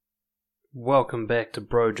Welcome back to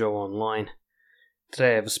Brojo Online.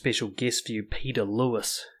 Today I have a special guest for you, Peter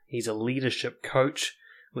Lewis. He's a leadership coach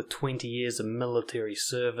with 20 years of military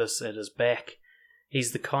service at his back.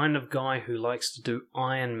 He's the kind of guy who likes to do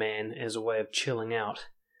Ironman as a way of chilling out.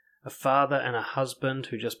 A father and a husband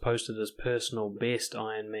who just posted his personal best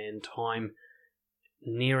Ironman time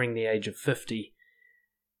nearing the age of 50.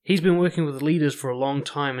 He's been working with leaders for a long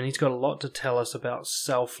time, and he's got a lot to tell us about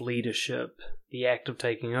self-leadership, the act of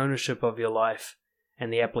taking ownership of your life,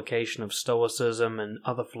 and the application of Stoicism and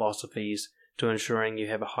other philosophies to ensuring you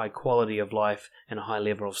have a high quality of life and a high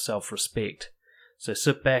level of self-respect. So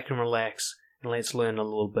sit back and relax, and let's learn a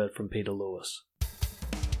little bit from Peter Lewis.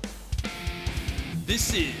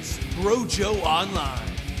 This is Brojo Online.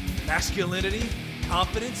 Masculinity,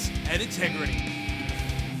 confidence, and integrity.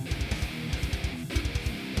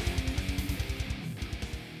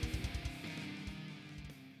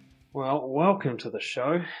 Well, welcome to the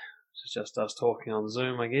show. It's just us talking on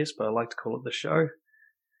Zoom, I guess, but I like to call it the show.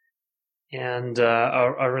 And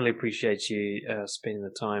I really appreciate you spending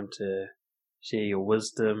the time to share your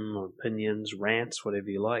wisdom, opinions, rants, whatever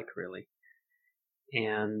you like, really.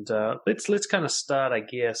 And let's kind of start, I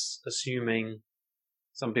guess, assuming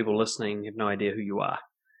some people listening have no idea who you are.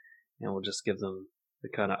 And we'll just give them the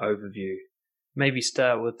kind of overview. Maybe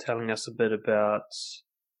start with telling us a bit about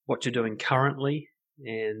what you're doing currently,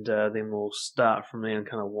 and then we'll start from there and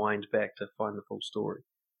kind of wind back to find the full story.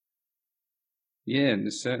 Yeah,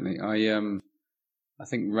 certainly. I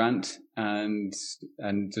think rant and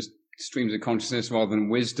just streams of consciousness rather than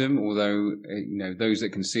wisdom. Although those that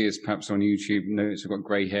can see us perhaps on YouTube notice I've got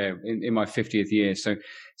grey hair in my 50th year. So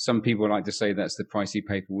some people like to say that's the price you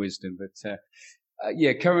pay for wisdom. But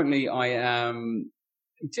currently I'm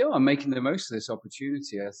making the most of this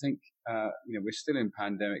opportunity. I think we're still in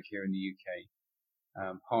pandemic here in the UK.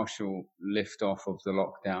 Partial lift off of the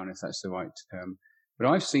lockdown, if that's the right term. But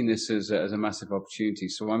I've seen this as a massive opportunity.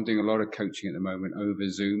 So I'm doing a lot of coaching at the moment over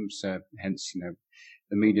Zoom. So hence,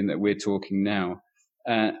 the medium that we're talking now.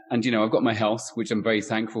 And I've got my health, which I'm very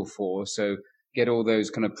thankful for. So get all those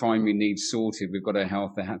kind of primary needs sorted. We've got our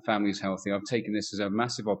health, the family's healthy. I've taken this as a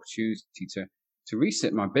massive opportunity to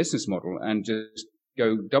reset my business model and just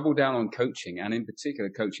go double down on coaching, and in particular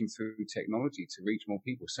coaching through technology to reach more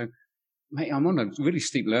people. So mate, I'm on a really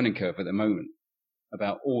steep learning curve at the moment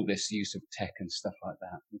about all this use of tech and stuff like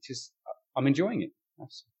that, which is, I'm enjoying it.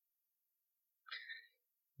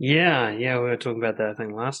 Yeah, we were talking about that, I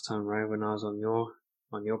think, last time, right, when I was on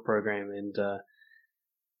your program, and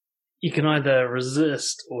you can either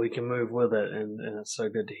resist or you can move with it, and it's so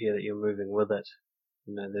good to hear that you're moving with it.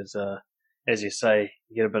 There's as you say,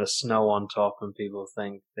 you get a bit of snow on top, and people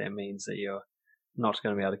think that means that you're not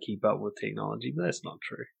going to be able to keep up with technology, but that's not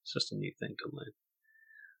true. It's just a new thing to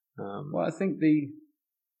learn. Well, I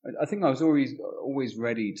think I was always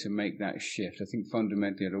ready to make that shift. I think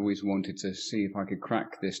fundamentally I'd always wanted to see if I could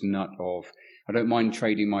crack this nut of, I don't mind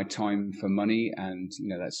trading my time for money, and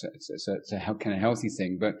that's a kind of healthy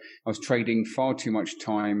thing, but I was trading far too much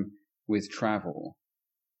time with travel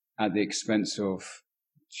at the expense of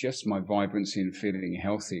just my vibrancy and feeling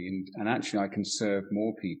healthy, and actually I can serve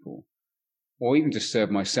more people, or even just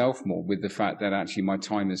serve myself more, with the fact that actually my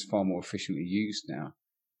time is far more efficiently used now.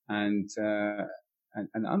 And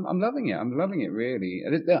I'm loving it. I'm loving it, really.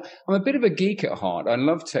 I'm a bit of a geek at heart. I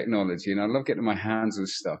love technology and I love getting my hands on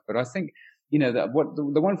stuff. But I think, that what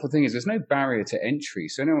the wonderful thing is, there's no barrier to entry.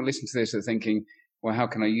 So anyone listening to this are thinking, well, how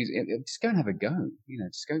can I use it? Just go and have a go.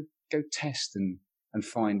 Just go test and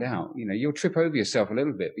find out. You'll trip over yourself a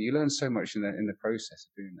little bit, but you learn so much in the process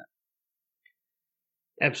of doing that.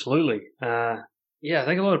 Absolutely. I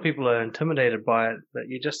think a lot of people are intimidated by it, but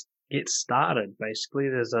you just get started, basically.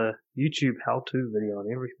 There's a YouTube how-to video on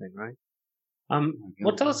everything, right?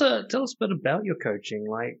 Tell us a bit about your coaching.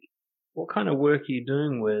 Like, what kind of work are you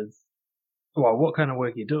doing what kind of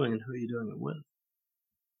work are you doing and who are you doing it with?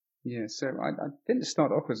 Yeah, so I didn't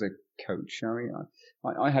start off as a coach. I mean,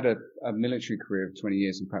 I had a military career of 20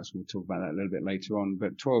 years, and perhaps we'll talk about that a little bit later on.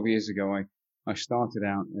 But 12 years ago, I started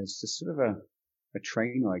out as just sort of a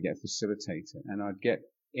trainer, I get, facilitator, and I'd get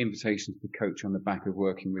invitations to coach on the back of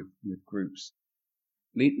working with groups.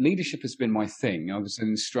 Leadership has been my thing. I was an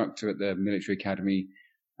instructor at the military academy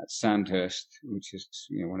at Sandhurst, which is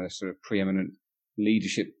one of the sort of preeminent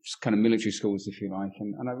leadership kind of military schools, if you like,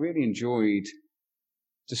 and I really enjoyed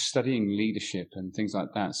just studying leadership and things like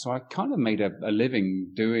that. So I kind of made a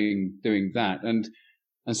living doing that, and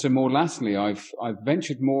so more latterly, I've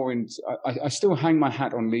ventured more into. I still hang my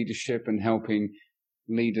hat on leadership and helping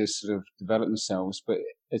leaders sort of develop themselves, but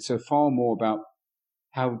it's far more about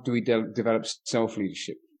how do we develop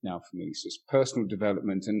self-leadership now for me. So it's personal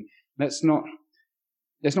development, and let's not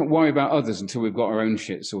worry about others until we've got our own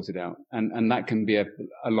shit sorted out. And that can be a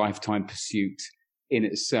lifetime pursuit in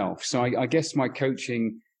itself. So I guess my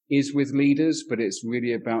coaching is with leaders, but it's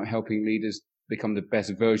really about helping leaders become the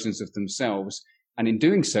best versions of themselves. And in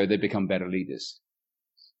doing so, they become better leaders.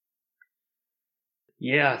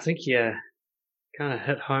 Yeah, I think you kind of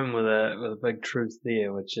hit home with a big truth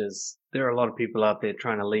there, which is there are a lot of people out there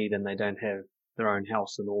trying to lead and they don't have their own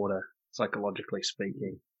house in order, psychologically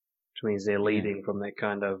speaking, which means they're leading from that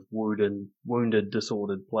kind of wounded,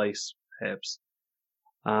 disordered place, perhaps.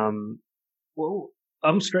 Well,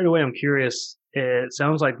 straight away, I'm curious. It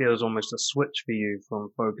sounds like there was almost a switch for you from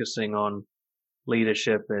focusing on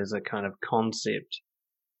leadership as a kind of concept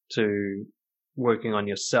to working on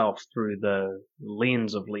yourself through the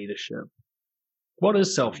lens of leadership. What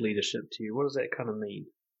is self-leadership to you? What does that kind of mean?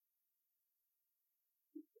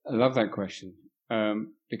 I love that question,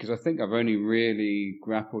 because I think I've only really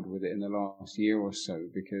grappled with it in the last year or so,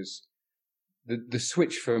 because the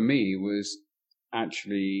switch for me was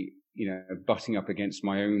actually, butting up against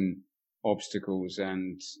my own obstacles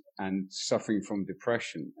and suffering from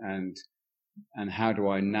depression, and how do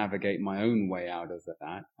I navigate my own way out of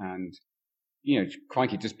that? And,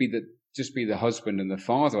 crikey, just be the husband and the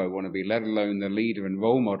father I want to be, let alone the leader and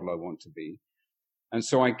role model I want to be. And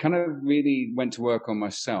so I kind of really went to work on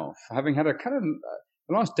myself, having had a kind of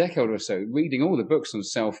the last decade or so, reading all the books on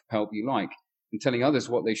self-help you like and telling others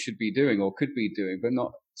what they should be doing or could be doing, but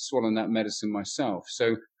not swallowing that medicine myself.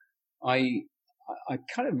 So I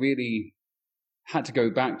kind of really had to go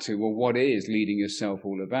back to, well, what is leading yourself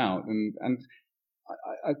all about? And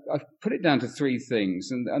I put it down to three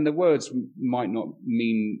things, and the words might not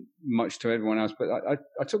mean much to everyone else, but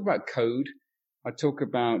I talk about code, I talk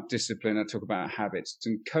about discipline, I talk about habits.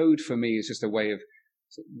 And code for me is just a way of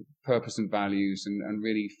purpose and values, and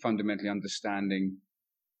really fundamentally understanding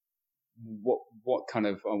what kind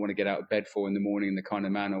of I want to get out of bed for in the morning and the kind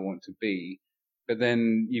of man I want to be. But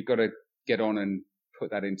then you've got to get on and put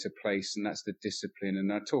that into place, and that's the discipline.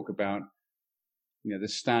 And I talk about, the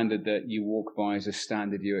standard that you walk by is a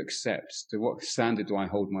standard you accept. So what standard do I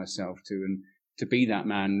hold myself to? And to be that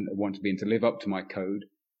man I want to be, and to live up to my code.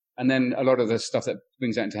 And then a lot of the stuff that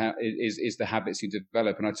brings that into is the habits you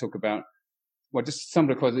develop. And I talk about, just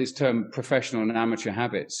stumbled across this term, professional and amateur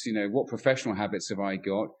habits. What professional habits have I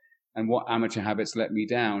got, and what amateur habits let me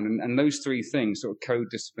down? And those three things, sort of code,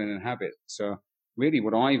 discipline, and habit. So really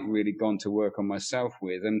what I've really gone to work on myself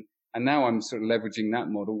with. And now I'm sort of leveraging that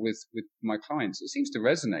model with my clients. It seems to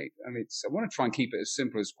resonate. I mean, I want to try and keep it as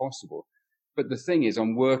simple as possible. But the thing is,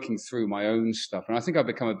 I'm working through my own stuff. And I think I've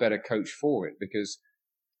become a better coach for it, because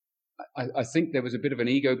I think there was a bit of an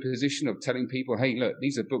ego position of telling people, hey, look,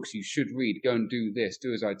 these are books you should read. Go and do this.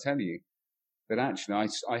 Do as I tell you. But actually,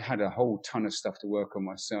 I had a whole ton of stuff to work on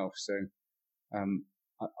myself. So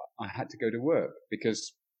I had to go to work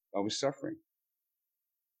because I was suffering.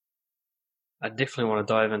 I definitely want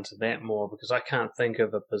to dive into that more, because I can't think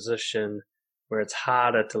of a position where it's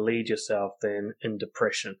harder to lead yourself than in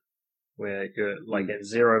depression, where you're like at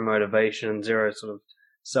zero motivation, zero sort of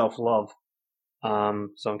self-love.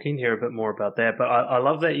 So I'm keen to hear a bit more about that. But I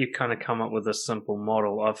love that you kind of come up with a simple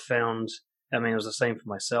model. I've found, it was the same for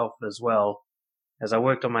myself as well. As I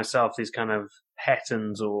worked on myself, these kind of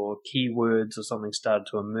patterns or keywords or something started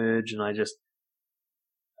to emerge, and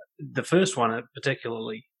the first one,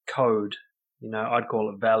 particularly code, I'd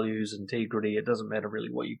call it values, integrity. It doesn't matter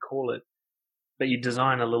really what you call it, but you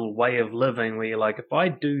design a little way of living where you're like, if I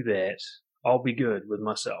do that, I'll be good with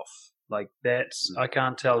myself. Like I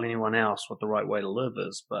can't tell anyone else what the right way to live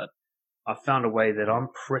is, but I found a way that I'm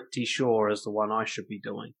pretty sure is the one I should be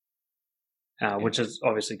doing, which is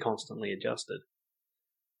obviously constantly adjusted.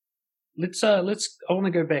 I want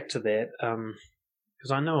to go back to that,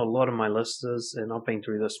 because I know a lot of my listeners, and I've been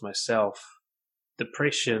through this myself,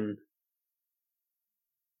 depression,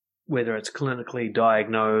 whether it's clinically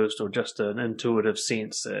diagnosed or just an intuitive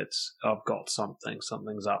sense that I've got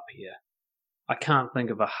something's up here. I can't think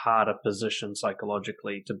of a harder position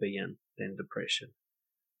psychologically to be in than depression.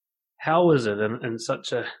 How is it in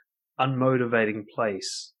such a unmotivating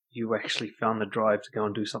place you actually found the drive to go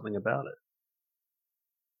and do something about it?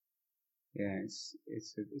 Yeah,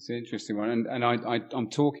 it's an interesting one, and I'm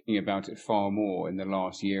talking about it far more in the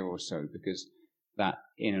last year or so, because that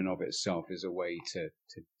in and of itself is a way to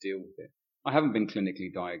deal with it. I haven't been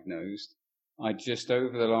clinically diagnosed. I just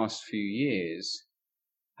over the last few years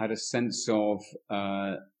had a sense of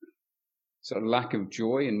sort of lack of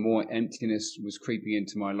joy, and more emptiness was creeping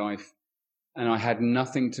into my life, and I had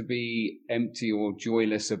nothing to be empty or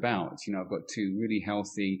joyless about. I've got two really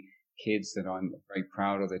healthy kids that I'm very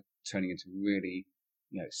proud of. They're turning into really,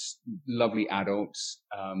 lovely adults.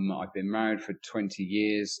 I've been married for 20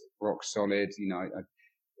 years, rock solid.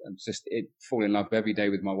 I'm just fall in love every day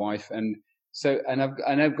with my wife, and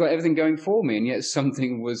I've got everything going for me, and yet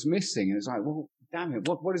something was missing. And it's like, well, damn it,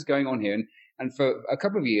 what is going on here? And for a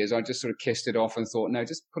couple of years, I just sort of kissed it off and thought, no,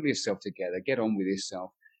 just put yourself together, get on with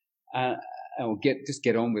yourself, or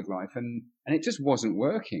get on with life. And it just wasn't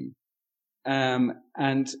working. And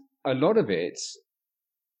a lot of it,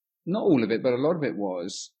 not all of it, but a lot of it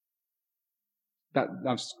was that,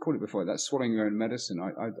 I've called it before, that swallowing your own medicine.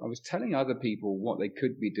 I was telling other people what they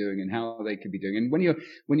could be doing and how they could be doing. And when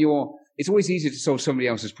you're, it's always easy to solve somebody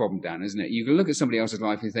else's problem, Dan, isn't it? You can look at somebody else's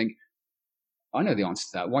life and you think, I know the answer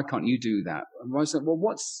to that. Why can't you do that? And I was like, well,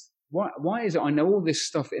 why is it I know all this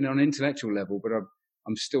stuff on an intellectual level, but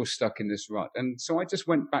I'm still stuck in this rut? And so I just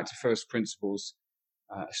went back to first principles,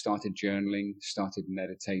 started journaling, started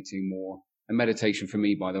meditating more. And meditation for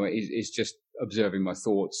me, by the way, is just observing my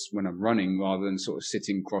thoughts when I'm running rather than sort of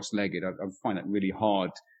sitting cross-legged. I find that really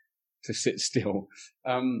hard to sit still.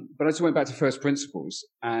 But I just went back to first principles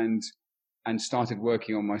and started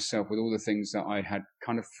working on myself with all the things that I had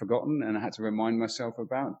kind of forgotten and I had to remind myself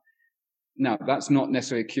about. Now, that's not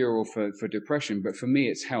necessarily a cure-all for depression, but for me,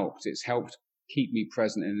 it's helped. It's helped keep me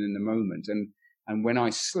present and in the moment. And when I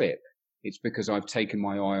slip, it's because I've taken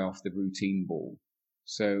my eye off the routine ball.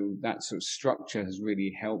 So that sort of structure has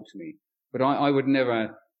really helped me. But I would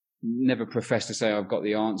never profess to say I've got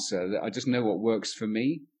the answer. I just know what works for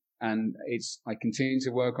me. And I continue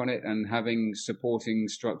to work on it, and having supporting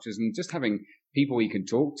structures and just having people you can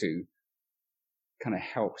talk to kind of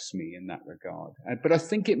helps me in that regard. But I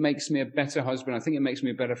think it makes me a better husband. I think it makes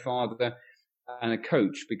me a better father and a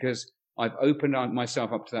coach, because I've opened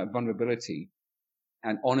myself up to that vulnerability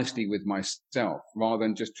and honesty with myself, rather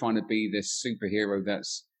than just trying to be this superhero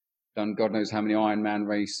that's done God knows how many Ironman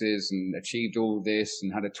races and achieved all this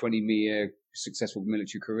and had a 20-year successful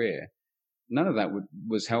military career. None of that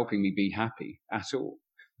was helping me be happy at all.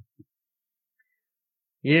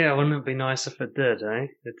 Yeah, wouldn't it be nice if it did, eh?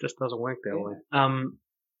 It just doesn't work that way.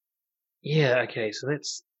 Yeah, okay, so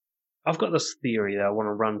I've got this theory that I want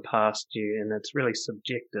to run past you, and it's really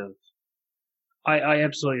subjective. I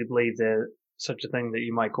absolutely believe there's such a thing that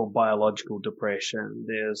you might call biological depression.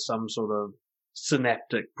 There's some sort of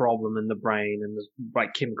synaptic problem in the brain, and the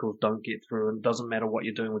right chemicals don't get through, and it doesn't matter what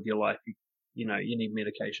you're doing with your life. You need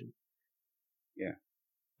medication. Yeah.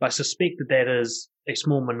 I suspect that is a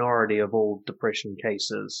small minority of all depression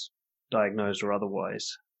cases, diagnosed or otherwise.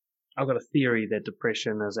 I've got a theory that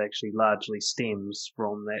depression is actually largely stems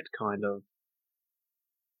from that kind of,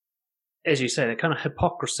 as you say, that kind of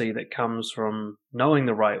hypocrisy that comes from knowing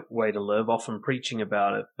the right way to live, often preaching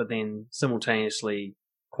about it, but then simultaneously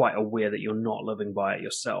quite aware that you're not living by it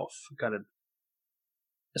yourself. Kind of,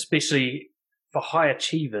 especially for high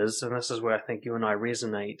achievers, and this is where I think you and I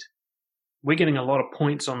resonate, we're getting a lot of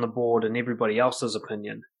points on the board in everybody else's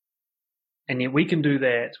opinion. And yet we can do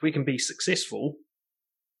that, we can be successful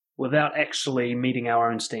without actually meeting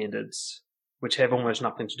our own standards, which have almost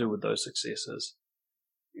nothing to do with those successes.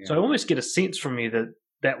 Yeah. So I almost get a sense from you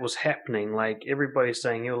that was happening, like everybody's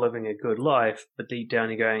saying you're living a good life, but deep down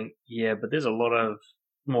you're going, yeah, but there's a lot of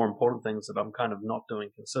more important things that I'm kind of not doing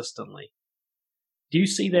consistently. Do you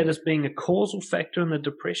see that as being a causal factor in the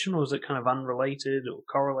depression, or is it kind of unrelated or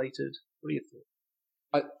correlated? What do you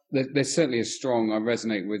think? There's certainly I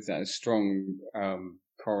resonate with that, a strong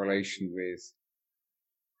correlation with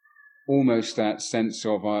almost that sense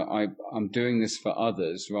of I'm doing this for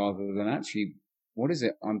others rather than actually what is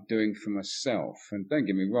it I'm doing for myself. And don't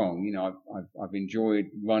get me wrong, I've enjoyed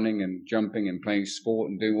running and jumping and playing sport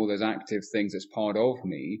and doing all those active things that's part of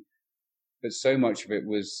me. But so much of it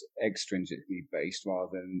was extrinsically based rather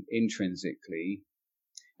than intrinsically.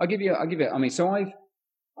 I've been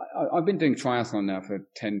doing triathlon now for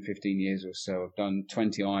 10, 15 years or so. I've done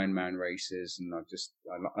 20 Ironman races, and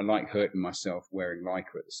I like hurting myself wearing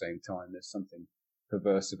Lycra at the same time. There's something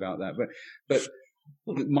perverse about that. But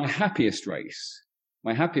my happiest race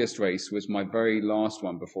was my very last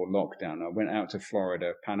one before lockdown. I went out to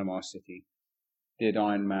Florida, Panama City, did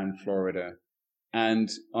Ironman Florida. And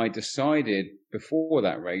I decided before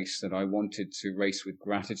that race that I wanted to race with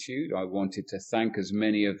gratitude. I wanted to thank as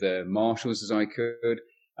many of the marshals as I could.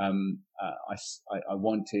 I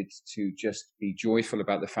wanted to just be joyful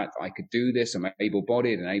about the fact that I could do this. I'm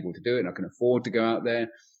able-bodied and able to do it, and I can afford to go out there.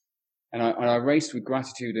 And I raced with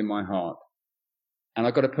gratitude in my heart. And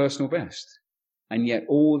I got a personal best. And yet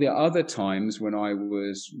all the other times when I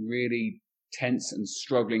was really tense and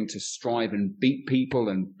struggling to strive and beat people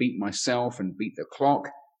and beat myself and beat the clock,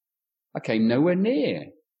 I came nowhere near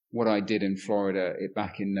what I did in Florida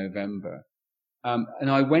back in November. And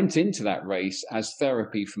I went into that race as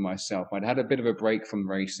therapy for myself. I'd had a bit of a break from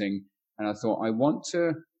racing, and I thought, I want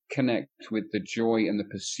to connect with the joy and the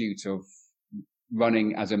pursuit of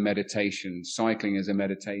running as a meditation, cycling as a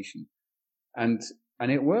meditation. And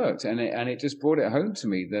it worked. And it just brought it home to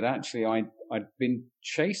me that actually I'd been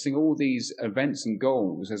chasing all these events and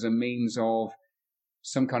goals as a means of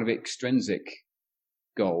some kind of extrinsic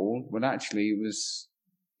goal, when actually it was,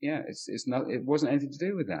 it's not, it wasn't anything to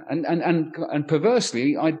do with that. And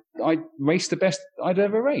perversely, I raced the best I'd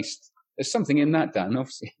ever raced. There's something in that, Dan,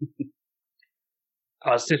 obviously.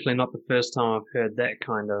 Oh, it's definitely not the first time I've heard that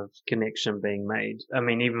kind of connection being made. I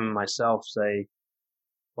mean, even myself, say,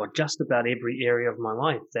 well, just about every area of my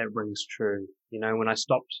life, that rings true. You know, when I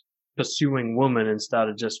stopped pursuing women and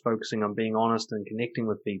started just focusing on being honest and connecting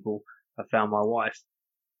with people, I found my wife.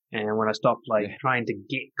 And when I stopped trying to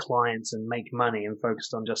get clients and make money and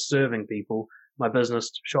focused on just serving people, my business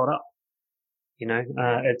shot up. You know,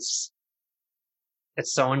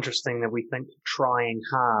 it's so interesting that we think trying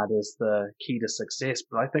hard is the key to success,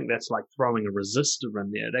 but I think that's like throwing a resistor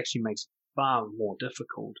in there. It actually makes it far more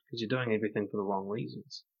difficult because you're doing everything for the wrong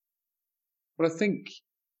reasons. Well, I think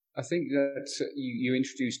that you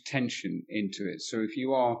introduce tension into it. So if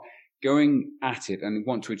you are going at it and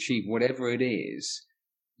want to achieve whatever it is,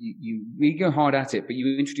 you really go hard at it, but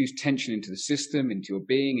you introduce tension into the system, into your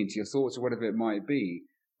being, into your thoughts, or whatever it might be.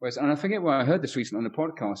 Whereas, and I forget where I heard this recently on the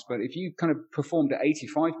podcast, but if you kind of performed at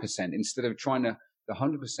 85% instead of trying to the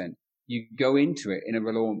 100%, you go into it in a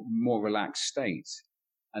more relaxed state.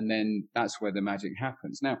 And then that's where the magic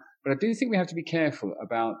happens. Now, but I do think we have to be careful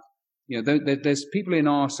about, you know, there's people in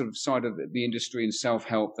our sort of side of the industry and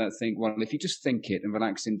self-help that think, well, if you just think it and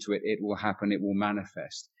relax into it, it will happen, it will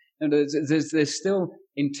manifest. And there's still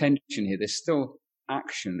intention here. There's still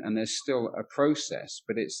action and there's still a process,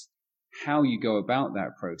 but it's how you go about that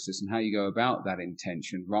process and how you go about that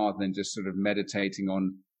intention rather than just sort of meditating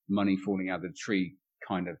on money falling out of the tree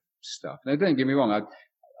kind of stuff. Now, don't get me wrong.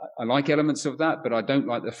 I like elements of that, but I don't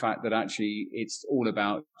like the fact that actually it's all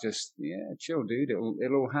about just, chill, dude. It'll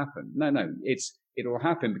all happen. No, it'll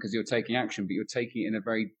happen because you're taking action, but you're taking it in a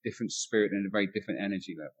very different spirit and a very different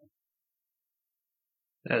energy level.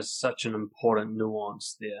 There's such an important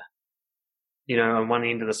nuance there. You know, on one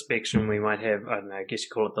end of the spectrum, we might have, I don't know, I guess you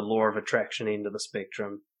call it the law of attraction end of the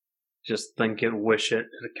spectrum. Just think it, wish it,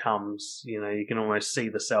 it comes. You know, you can almost see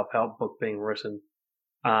the self-help book being written.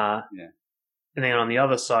 And then on the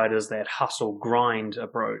other side is that hustle grind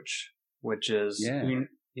approach, which is,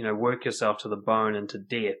 you know, work yourself to the bone and to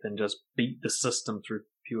death and just beat the system through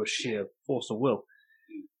pure sheer force of will.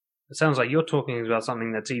 It sounds like you're talking about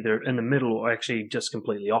something that's either in the middle or actually just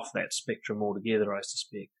completely off that spectrum altogether, I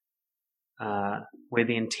suspect. Where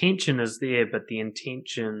the intention is there, but the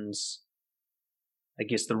intentions, I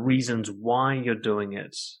guess the reasons why you're doing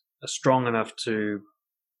it are strong enough to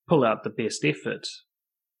pull out the best effort,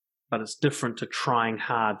 but it's different to trying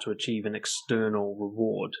hard to achieve an external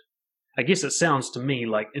reward. I guess it sounds to me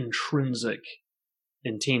like intrinsic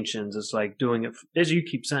intentions. It's like doing it, as you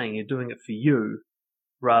keep saying, you're doing it for you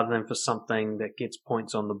rather than for something that gets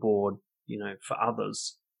points on the board, you know, for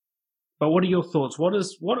others. But what are your thoughts?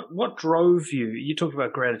 What drove you? You talked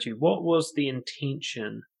about gratitude. What was the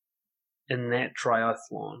intention in that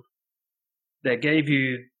triathlon that gave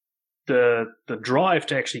you the drive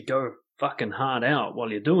to actually go fucking hard out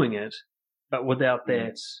while you're doing it, but without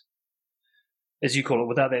that, as you call it,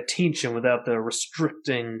 without that tension, without the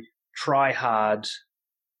restricting, try hard,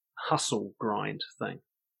 hustle grind thing?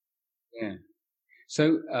 Yeah.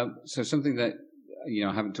 So something that, you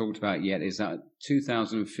know, I haven't talked about yet is that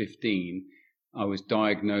 2015, I was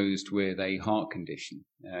diagnosed with a heart condition.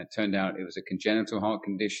 It turned out it was a congenital heart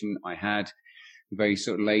condition. I had, in very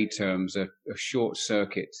sort of lay terms, a short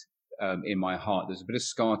circuit in my heart. There's a bit of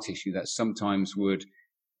scar tissue that sometimes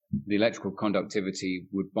the electrical conductivity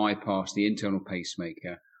would bypass the internal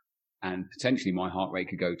pacemaker, and potentially my heart rate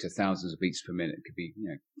could go to thousands of beats per minute. It could be, you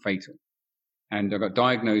know, fatal. And I got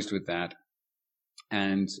diagnosed with that.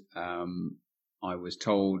 And I was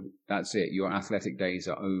told, that's it, your athletic days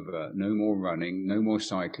are over. No more running, no more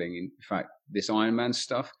cycling. In fact, this Ironman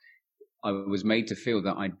stuff, I was made to feel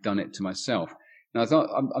that I'd done it to myself. And I thought,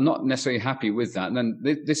 I'm not necessarily happy with that. And then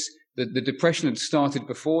the depression had started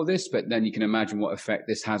before this, but then you can imagine what effect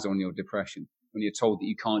this has on your depression when you're told that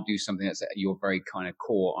you can't do something that's your very kind of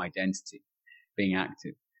core identity, being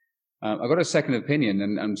active. I got a second opinion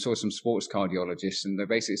and saw some sports cardiologists, and they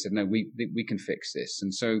basically said, no, we can fix this.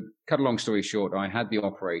 And so, cut a long story short, I had the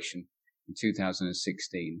operation in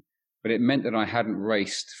 2016, but it meant that I hadn't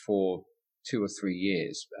raced for 2 or 3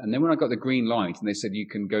 years. And then when I got the green light and they said you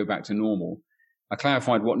can go back to normal, I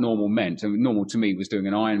clarified what normal meant. And normal to me was doing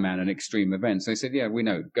an Ironman and extreme events. They said, yeah, we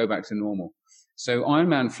know, go back to normal. So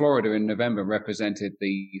Ironman Florida in November represented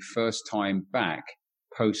the first time back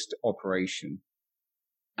post-operation.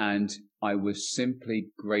 And I was simply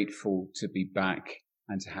grateful to be back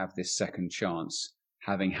and to have this second chance.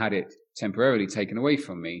 Having had it temporarily taken away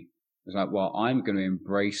from me, I was like, well, I'm going to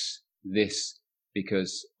embrace this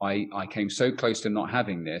because I came so close to not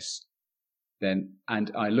having this. Then,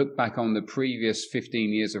 and I look back on the previous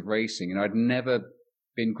 15 years of racing and I'd never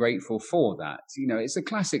been grateful for that. You know, it's a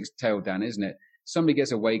classic tale, Dan, isn't it? Somebody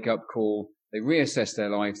gets a wake up call. They reassess their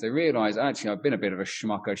life. They realize, actually, I've been a bit of a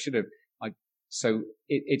schmuck. I should have, so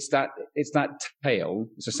it's that tale.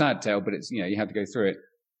 It's a sad tale, but it's, you know, you have to go through it.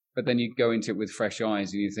 But then you go into it with fresh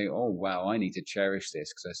eyes and you think, oh, wow, I need to cherish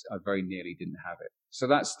this because I very nearly didn't have it. So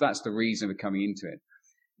that's the reason for coming into it.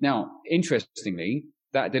 Now, interestingly,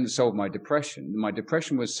 that didn't solve my depression. My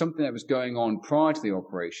depression was something that was going on prior to the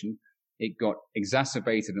operation. It got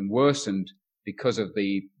exacerbated and worsened because of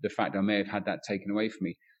the fact I may have had that taken away from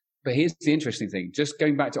me. But here's the interesting thing. Just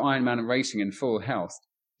going back to Ironman and racing in full health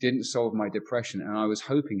didn't solve my depression, and I was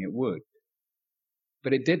hoping it would.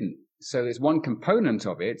 But it didn't. So there's one component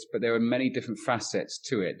of it, but there are many different facets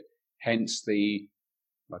to it. Hence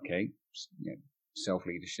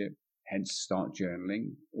self-leadership, hence start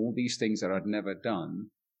journaling, all these things that I'd never done.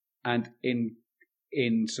 And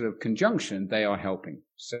in sort of conjunction, they are helping.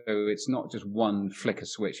 So it's not just one flick a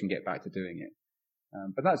switch and get back to doing it.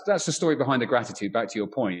 But that's the story behind the gratitude. Back to your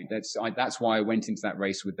point, that's why I went into that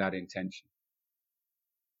race with that intention.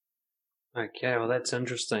 Okay, well, that's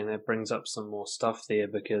interesting. That brings up some more stuff there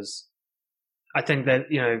because I think that,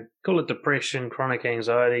 you know, call it depression, chronic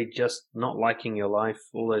anxiety, just not liking your life,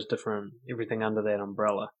 all those different, everything under that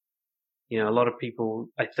umbrella. You know, a lot of people,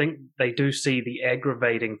 I think they do see the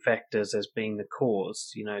aggravating factors as being the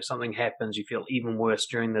cause. You know, something happens, you feel even worse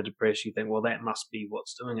during the depression, you think, well, that must be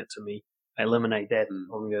what's doing it to me. I eliminate that, the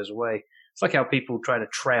problem goes away. It's like how people try to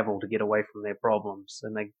travel to get away from their problems,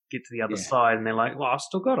 and they get to the other side, and they're like, well, I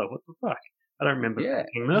still got it. What the fuck? I don't remember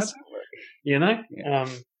thinking this. You know? Yeah.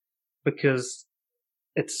 Because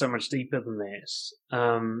it's so much deeper than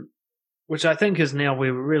that. Which I think is now we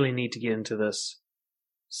really need to get into this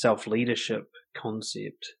self-leadership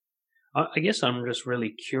concept. I guess I'm just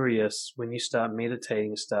really curious, when you start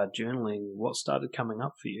meditating, start journaling, what started coming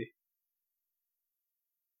up for you?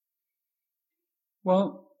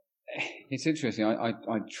 Well, it's interesting. I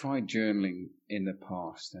tried journaling in the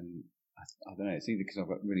past, and I don't know, it's either because I've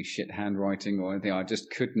got really shit handwriting or anything. I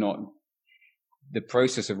just could not, the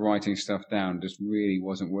process of writing stuff down just really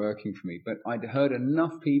wasn't working for me. But I'd heard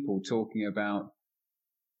enough people talking about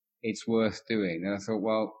it's worth doing. And I thought,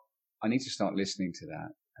 well, I need to start listening to that.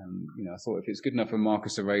 You know, I thought if it's good enough for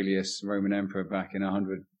Marcus Aurelius, Roman emperor back in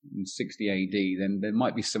 160 AD, then there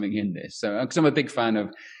might be something in this. So, because I'm a big fan of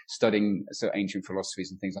studying ancient philosophies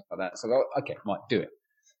and things like that. So, okay, might do it.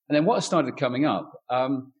 And then what started coming up,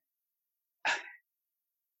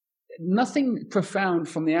 nothing profound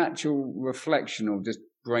from the actual reflection or just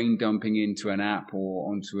brain dumping into an app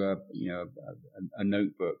or onto a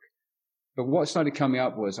notebook. But what started coming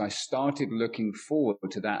up was I started looking forward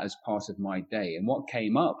to that as part of my day. And what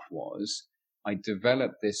came up was I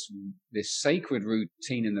developed this sacred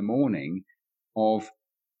routine in the morning of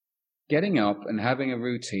getting up and having a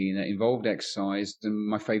routine that involved exercise and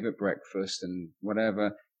my favorite breakfast and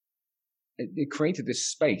whatever. It created this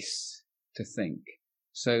space to think.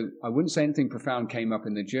 So I wouldn't say anything profound came up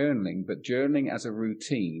in the journaling, but journaling as a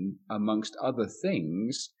routine, amongst other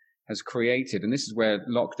things, has created, and this is where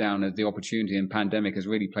lockdown as the opportunity and pandemic has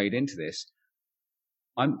really played into this.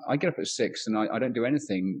 I get up at 6 and I don't do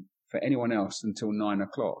anything for anyone else until 9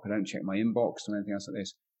 o'clock. I don't check my inbox or anything else like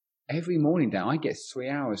this. Every morning now I get 3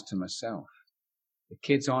 hours to myself. The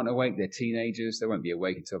kids aren't awake. They're teenagers. They won't be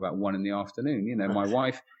awake until about 1 in the afternoon. You know, my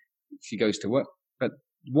wife, she goes to work. But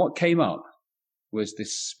what came up was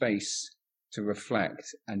this space to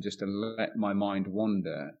reflect and just to let my mind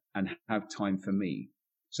wander and have time for me.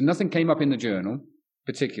 So nothing came up in the journal,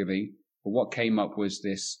 particularly, but what came up was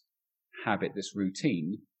this habit, this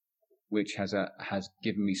routine, which has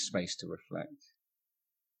given me space to reflect.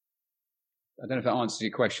 I don't know if that answers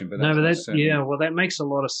your question, but that makes a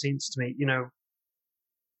lot of sense to me. You know,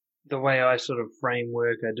 the way I sort of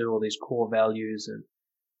framework, I do all these core values, and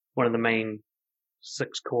one of the main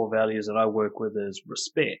 6 core values that I work with is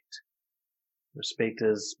respect. Respect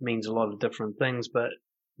means a lot of different things, but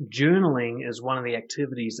journaling is one of the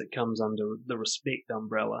activities that comes under the respect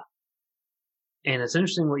umbrella. And it's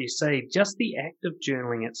interesting what you say, just the act of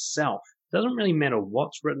journaling itself doesn't really matter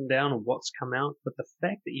what's written down or what's come out, but the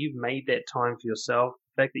fact that you've made that time for yourself,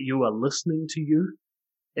 the fact that you are listening to you,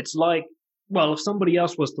 it's like, well, if somebody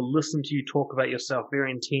else was to listen to you talk about yourself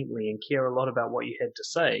very intently and care a lot about what you had to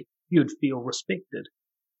say, you'd feel respected.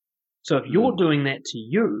 So if you're doing that to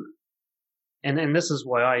you, and this is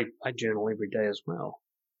why I journal every day as well.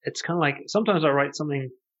 It's kind of like, sometimes I write something,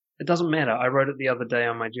 it doesn't matter. I wrote it the other day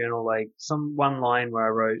on my journal, like one line where I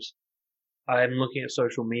wrote, I'm looking at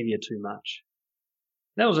social media too much.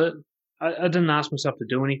 That was it. I didn't ask myself to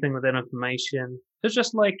do anything with that information. It's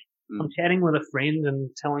just like I'm chatting with a friend and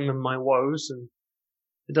telling them my woes, and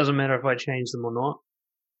it doesn't matter if I change them or not.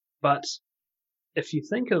 But if you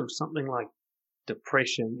think of something like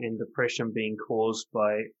depression, and depression being caused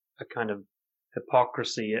by a kind of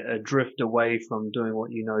hypocrisy, a drift away from doing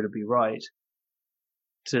what you know to be right,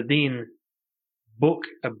 to then book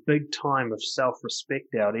a big time of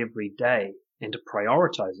self-respect out every day and to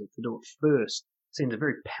prioritize it, to do it first, sends a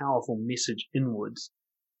very powerful message inwards.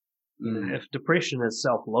 If depression is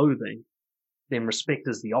self-loathing, then respect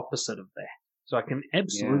is the opposite of that. So I can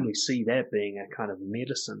absolutely see that being a kind of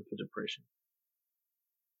medicine for depression.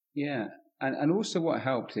 Yeah. And also what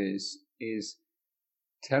helped is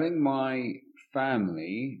telling my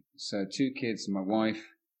family, so 2 kids and my wife,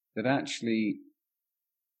 that actually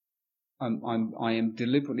I am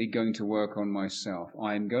deliberately going to work on myself.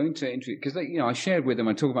 I am going to because I shared with them.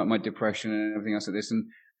 I talk about my depression and everything else like this, and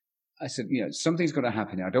I said, something's got to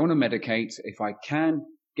happen here. I don't want to medicate. If I can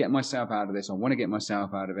get myself out of this, I want to get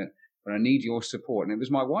myself out of it, but I need your support. And it was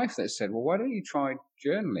my wife that said, well, why don't you try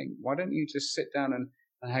journaling? Why don't you just sit down and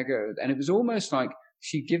have a go? And it was almost like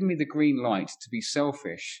she'd given me the green light to be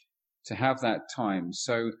selfish, to have that time.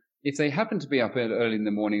 So if they happen to be up early in the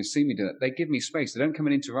morning and see me do that, they give me space. They don't come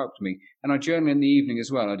and interrupt me. And I journal in the evening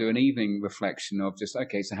as well. I do an evening reflection of just,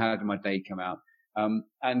 okay, so how did my day come out?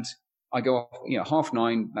 And I go off,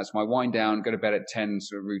 9:30, that's my wind down, go to bed at 10,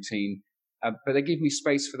 sort of routine. But they give me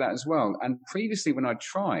space for that as well. And previously when I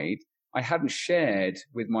tried, I hadn't shared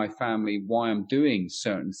with my family why I'm doing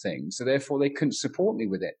certain things. So therefore they couldn't support me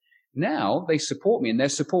with it. Now they support me, and their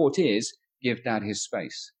support is give Dad his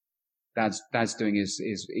space. Dad's doing his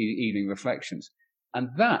evening reflections. And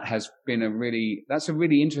that has been that's a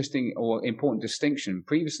really interesting or important distinction.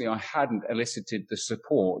 Previously, I hadn't elicited the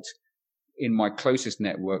support in my closest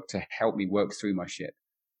network to help me work through my shit.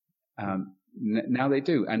 Now they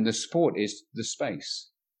do. And the support is the space.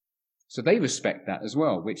 So they respect that as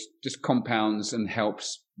well, which just compounds and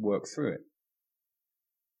helps work through it.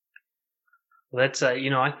 Well, that's,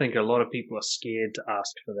 I think a lot of people are scared to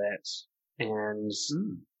ask for that. And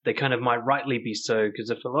they kind of might rightly be so, because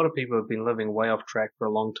if a lot of people have been living way off track for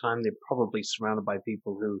a long time, they're probably surrounded by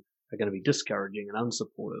people who are going to be discouraging and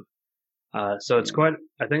unsupportive. So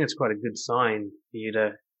I think it's quite a good sign for you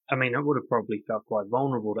to, I would have probably felt quite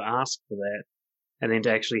vulnerable to ask for that, and then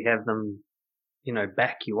to actually have them,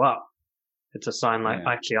 back you up. It's a sign like,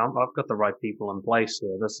 actually, I've got the right people in place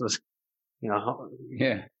here. This is,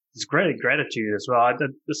 it's great gratitude as well. I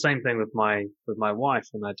did the same thing with my wife,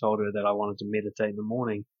 and I told her that I wanted to meditate in the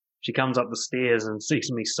morning. She comes up the stairs and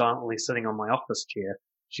sees me silently sitting on my office chair.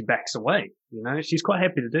 She backs away, She's quite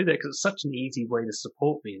happy to do that because it's such an easy way to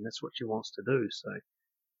support me, and that's what she wants to do. So,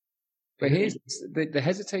 but here's the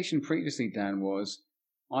hesitation previously, Dan, was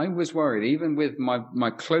I was worried, even with my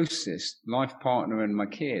closest life partner and my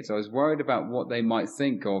kids, I was worried about what they might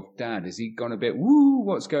think of Dad. Has he gone a bit,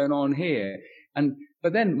 what's going on here?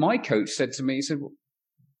 But then my coach said to me, he said,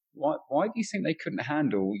 why do you think they couldn't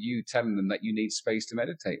handle you telling them that you need space to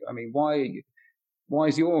meditate? Why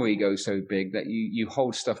is your ego so big that you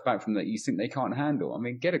hold stuff back from that you think they can't handle?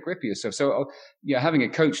 Get a grip of yourself. So, having a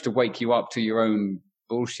coach to wake you up to your own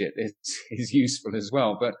bullshit is useful as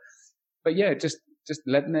well. But yeah, just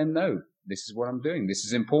letting them know this is what I'm doing. This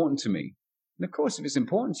is important to me. And of course, if it's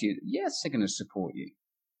important to you, yes, they're going to support you.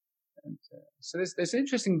 And so there's an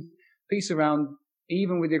interesting piece around,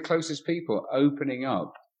 even with your closest people, opening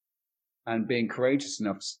up and being courageous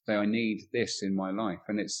enough to say, I need this in my life.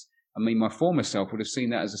 And my former self would have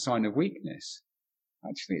seen that as a sign of weakness.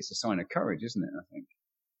 Actually, it's a sign of courage, isn't it, I think?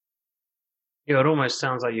 Yeah, it almost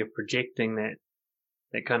sounds like you're projecting that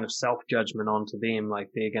kind of self-judgment onto them, like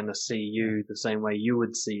they're going to see you the same way you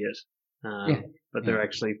would see it. But they're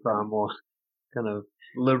actually far more kind of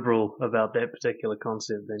liberal about that particular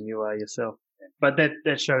concept than you are yourself. But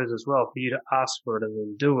that shows as well, for you to ask for it and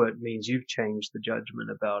then do it means you've changed the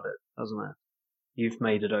judgment about it, doesn't it? You've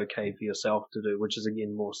made it okay for yourself to do, which is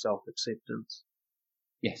again more self-acceptance.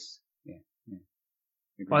 Yes. Yeah.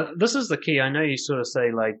 Well, this is the key. I know you sort of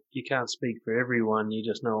say like you can't speak for everyone, you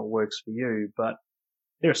just know what works for you, but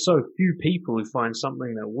there are so few people who find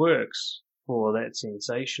something that works for that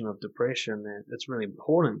sensation of depression that it's really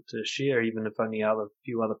important to share, even if only a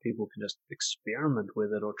few other people can just experiment with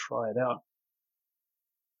it or try it out.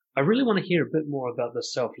 I really want to hear a bit more about the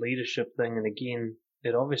self-leadership thing, and again,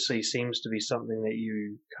 it obviously seems to be something that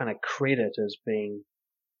you kind of credit as being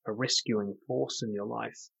a rescuing force in your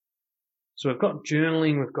life. So we've got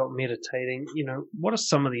journaling, we've got meditating. What are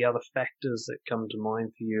some of the other factors that come to mind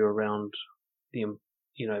for you around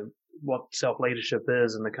what self-leadership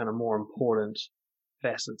is and the kind of more important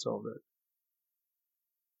facets of it?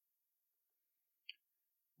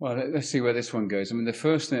 Well, let's see where this one goes. I mean, the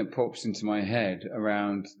first thing that pops into my head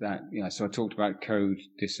around that, so I talked about code,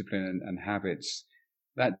 discipline, and habits.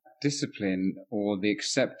 That discipline, or the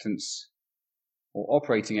acceptance or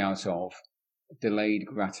operating out of delayed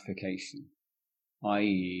gratification,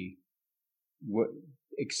 i.e.,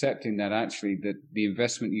 accepting that actually that the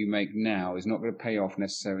investment you make now is not going to pay off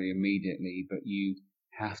necessarily immediately, but you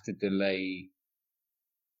have to delay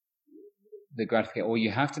the gratification, or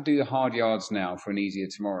you have to do the hard yards now for an easier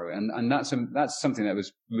tomorrow. And that's something that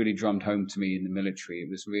was really drummed home to me in the military. It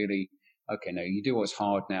was really, okay, no, you do what's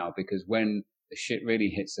hard now, because when the shit really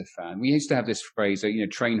hits the fan, we used to have this phrase,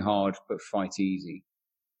 train hard but fight easy.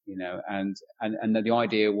 And the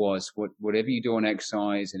idea was whatever you do on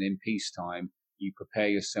exercise and in peacetime, you prepare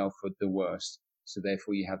yourself for the worst. So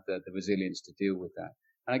therefore you have the resilience to deal with that.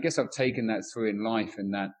 And I guess I've taken that through in life,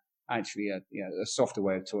 and that actually a softer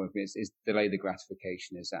way of talking is delay the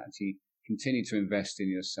gratification, is actually continue to invest in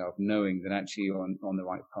yourself, knowing that actually you're on the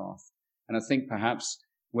right path. And I think perhaps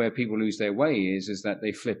where people lose their way is that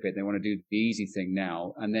they flip it. They want to do the easy thing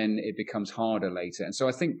now, and then it becomes harder later. And so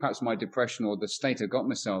I think perhaps my depression, or the state I got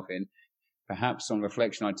myself in, perhaps on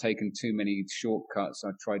reflection, I'd taken too many shortcuts.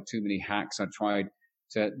 I'd tried too many hacks. I tried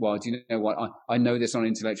to, well, do you know what? I know this on an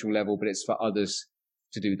intellectual level, but it's for others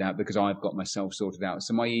to do that because I've got myself sorted out.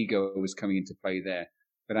 So my ego was coming into play there.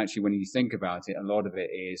 But actually, when you think about it, a lot of it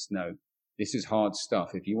is, no, this is hard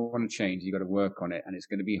stuff. If you want to change, you've got to work on it, and it's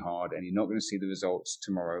going to be hard, and you're not going to see the results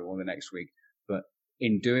tomorrow or the next week. But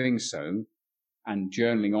in doing so and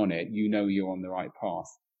journaling on it, you're on the right path,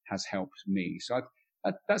 has helped me. So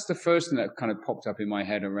that's the first thing that kind of popped up in my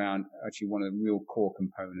head around actually one of the real core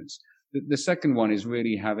components. The second one is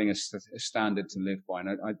really having a standard to live by. And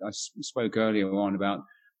I spoke earlier on about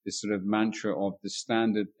this sort of mantra of the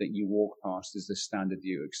standard that you walk past is the standard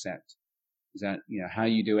you accept. Is that, how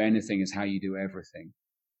you do anything is how you do everything.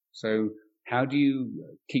 So how do you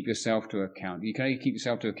keep yourself to account? You can only keep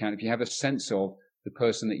yourself to account if you have a sense of the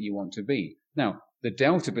person that you want to be. Now, the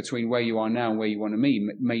delta between where you are now and where you want to be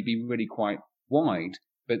may be really quite wide,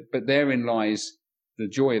 but therein lies the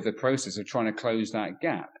joy of the process of trying to close that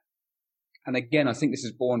gap. And again, I think this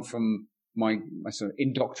is born from my sort of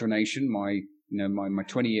indoctrination, my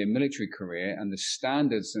 20-year military career, and the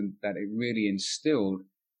standards that it really instilled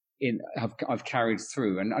I've carried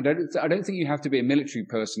through. And I don't think you have to be a military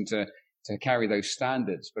person to carry those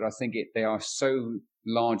standards, but I think they are so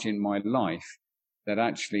large in my life that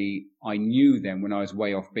actually I knew them when I was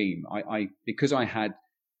way off beam. Because I had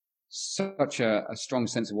such a strong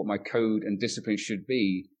sense of what my code and discipline should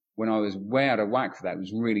be, when I was way out of whack for that, it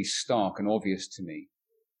was really stark and obvious to me.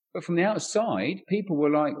 But from the outside, people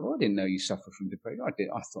were like, "Oh, I didn't know you suffer from depression.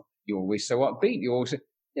 I thought you're always so upbeat. You're always..."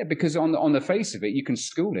 Yeah, because on the face of it, you can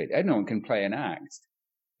school it. Anyone can play an act.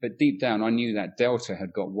 But deep down, I knew that delta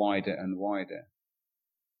had got wider and wider.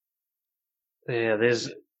 Yeah,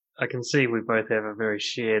 I can see we both have a very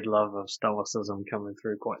shared love of Stoicism coming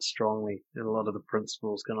through quite strongly. And a lot of the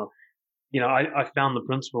principles kind of, I found the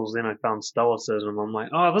principles, then I found Stoicism. I'm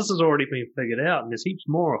like, oh, this has already been figured out, and there's heaps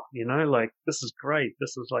more, this is great.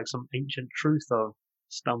 This is like some ancient truth I've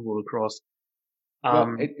stumbled across.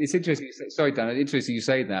 Well, it's interesting. Sorry, Dan. It's interesting you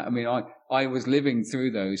say that. I mean, I was living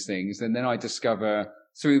through those things, and then I discover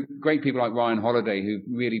through great people like Ryan Holiday, who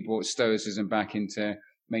really brought Stoicism back into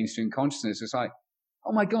mainstream consciousness. It's like,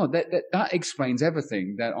 oh my God, that explains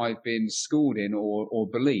everything that I've been schooled in or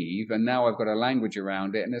believe, and now I've got a language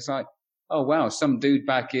around it. And it's like, oh wow, some dude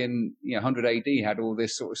back in 100 AD had all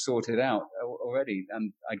this sort of sorted out already.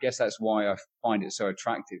 And I guess that's why I find it so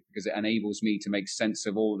attractive, because it enables me to make sense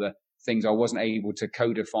of all the things I wasn't able to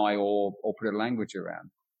codify or put a language around.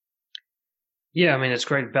 Yeah, I mean, it's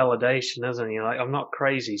great validation, isn't it? Like, I'm not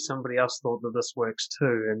crazy. Somebody else thought that this works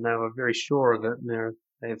too, and they were very sure of it. And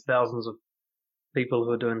they have thousands of people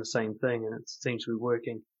who are doing the same thing, and it seems to be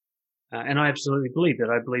working. And I absolutely believe that.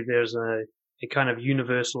 I believe there's a kind of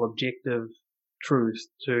universal objective truth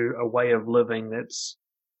to a way of living that's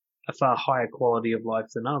a far higher quality of life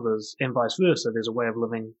than others, and vice versa. There's a way of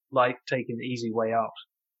living like taking the easy way out.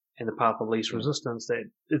 and the path of least resistance, that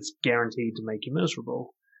it's guaranteed to make you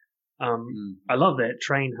miserable. I love that.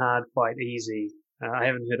 Train hard, fight easy. I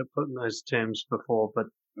haven't heard it put in those terms before, but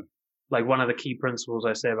like one of the key principles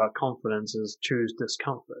I say about confidence is choose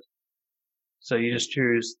discomfort. So you just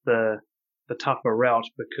choose the tougher route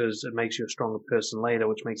because it makes you a stronger person later,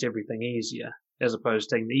 which makes everything easier, as opposed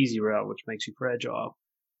to taking the easy route, which makes you fragile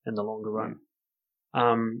in the longer run.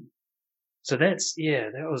 So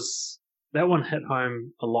that one hit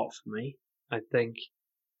home a lot for me. I think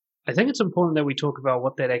it's important that we talk about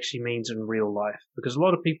what that actually means in real life, because a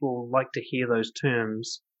lot of people like to hear those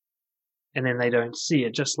terms and then they don't see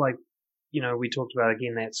it. Just like, we talked about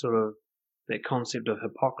again that concept of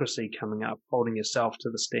hypocrisy coming up, holding yourself to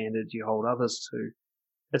the standard you hold others to.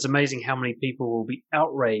 It's amazing how many people will be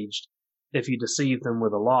outraged if you deceive them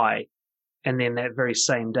with a lie, and then that very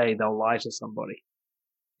same day they'll lie to somebody.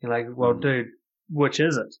 You're like, well, dude, which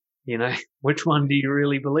is it? Which one do you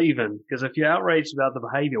really believe in? Because if you're outraged about the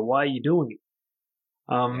behavior, why are you doing it?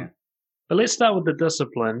 But let's start with the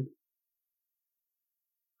discipline.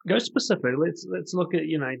 Go specific. Let's look at,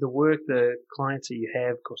 the work, the clients that you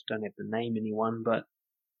have. Of course, don't have to name anyone, but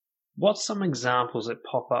what's some examples that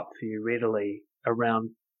pop up for you readily around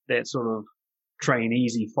that sort of train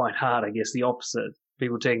easy, fight hard? I guess the opposite.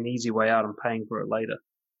 People taking the easy way out and paying for it later.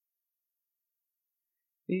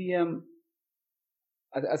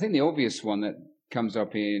 I think the obvious one that comes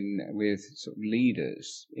up with sort of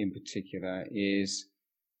leaders in particular is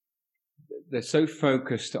they're so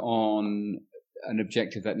focused on an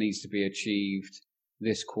objective that needs to be achieved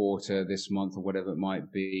this quarter, this month, or whatever it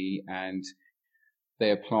might be, and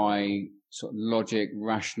they apply sort of logic,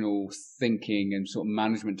 rational thinking, and sort of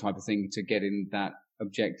management type of thing to getting that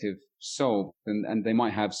objective solved. And they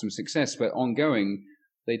might have some success, but ongoing,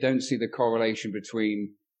 they don't see the correlation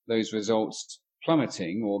between those results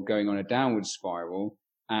plummeting or going on a downward spiral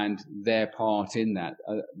and their part in that.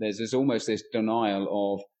 There's almost this denial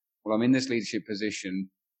of, well, I'm in this leadership position.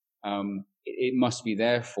 It must be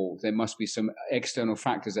their fault. There must be some external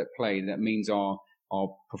factors at play that means our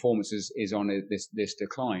performance is on this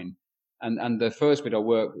decline. And the first bit of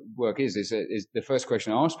work is the first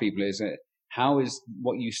question I ask people is, how is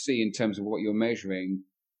what you see in terms of what you're measuring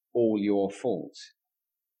all your fault?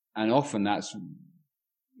 And often that's,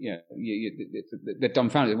 they're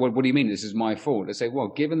dumbfounded. What do you mean this is my fault? I say, well,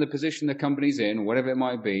 given the position the company's in, or whatever it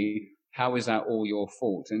might be, how is that all your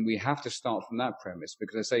fault? And we have to start from that premise,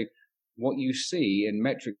 because I say what you see in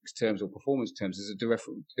metrics terms or performance terms is a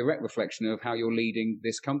direct reflection of how you're leading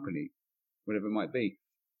this company, whatever it might be.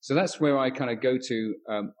 So that's where I kind of go to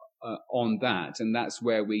on that. And that's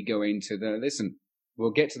where we go into listen,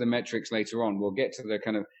 we'll get to the metrics later on. We'll get to the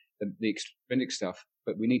kind of the extrinsic stuff,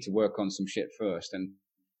 but we need to work on some shit first.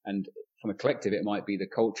 And from a collective, it might be the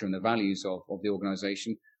culture and the values of the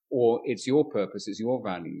organization, or it's your purpose, it's your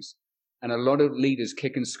values. And a lot of leaders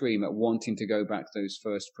kick and scream at wanting to go back to those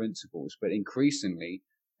first principles. But increasingly,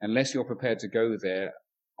 unless you're prepared to go there,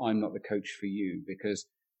 I'm not the coach for you, because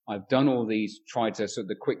I've done all these, tried to sort of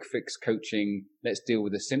the quick fix coaching, let's deal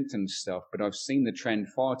with the symptoms stuff. But I've seen the trend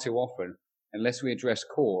far too often. Unless we address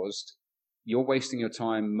cause, you're wasting your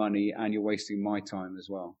time, money, and you're wasting my time as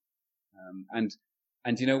well.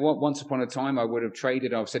 And you know what? Once upon a time, I would have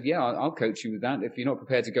traded. I've said, yeah, I'll coach you with that. If you're not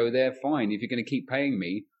prepared to go there, fine. If you're going to keep paying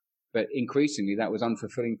me. But increasingly, that was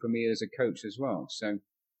unfulfilling for me as a coach as well. So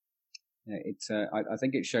I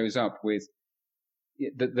think it shows up with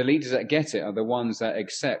the leaders that get it are the ones that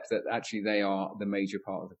accept that actually they are the major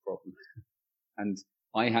part of the problem. And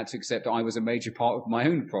I had to accept I was a major part of my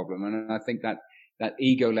own problem. And I think that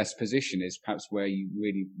ego-less position is perhaps where you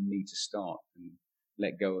really need to start and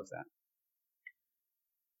let go of that.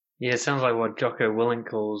 Yeah, it sounds like what Jocko Willink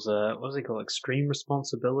calls, what does he call it? Extreme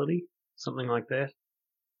responsibility? Something like that.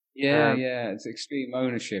 Yeah, it's extreme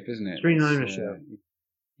ownership, isn't it? Extreme ownership.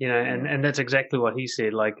 And that's exactly what he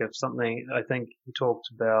said. Like if something, I think he talked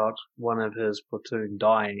about one of his platoon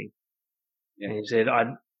dying. Yeah. And he said,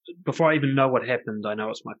 before I even know what happened, I know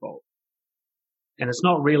it's my fault. And it's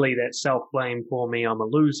not really that self-blame, poor me, I'm a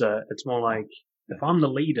loser. It's more like, if I'm the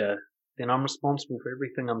leader, then I'm responsible for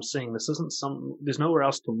everything I'm seeing. This isn't there's nowhere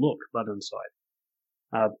else to look but inside.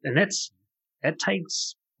 And that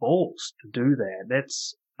takes balls to do that.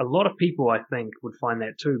 That's, a lot of people, I think, would find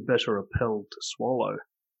that too bitter a pill to swallow.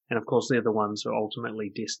 And of course, they're the ones who are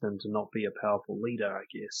ultimately destined to not be a powerful leader, I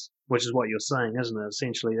guess. Which is what you're saying, isn't it?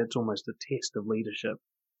 Essentially, that's almost a test of leadership,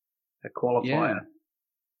 a qualifier.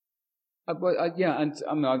 Yeah. And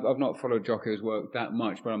I mean, I've not followed Jocko's work that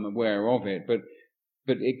much, but I'm aware of it. But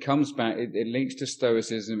it comes back, it links to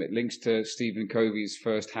Stoicism, it links to Stephen Covey's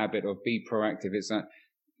first habit of be proactive. It's that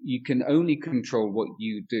you can only control what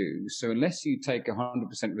you do. So unless you take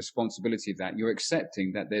 100% responsibility of that, you're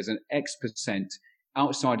accepting that there's an X%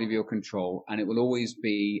 outside of your control, and it will always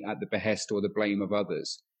be at the behest or the blame of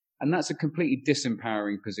others. And that's a completely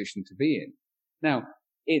disempowering position to be in. Now,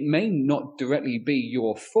 it may not directly be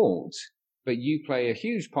your fault, but you play a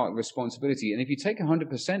huge part of responsibility. And if you take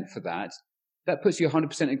 100% for that, that puts you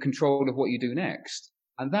 100% in control of what you do next.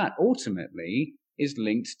 And that ultimately is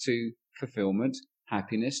linked to fulfillment,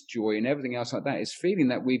 happiness, joy, and everything else like that. It's feeling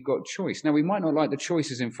that we've got choice. Now, we might not like the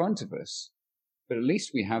choices in front of us, but at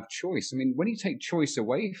least we have choice. I mean, when you take choice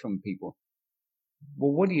away from people,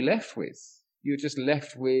 well, what are you left with? You're just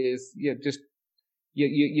left with, you're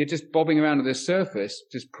just bobbing around on the surface,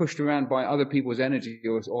 just pushed around by other people's energy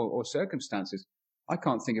or circumstances. I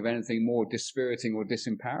can't think of anything more dispiriting or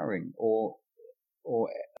disempowering, or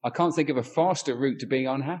I can't think of a faster route to being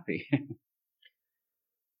unhappy.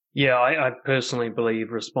 Yeah, I personally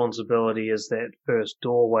believe responsibility is that first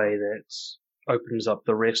doorway that opens up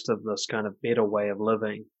the rest of this kind of better way of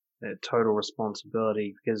living, that total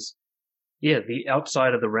responsibility, because the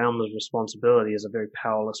outside of the realm of responsibility is a very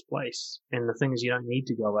powerless place. And the thing is, you don't need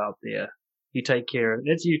to go out there. You take care of,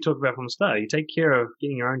 as you talked about from the start, you take care of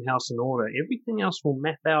getting your own house in order. Everything else will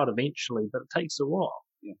map out eventually, but it takes a while.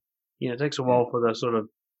 Yeah. It takes a while for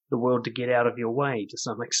the world to get out of your way to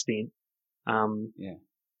some extent.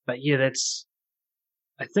 But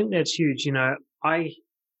I think that's huge.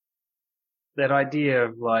 That idea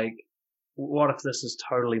of like, what if this is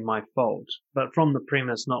totally my fault? But from the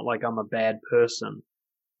premise, not like I'm a bad person,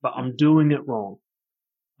 but I'm doing it wrong.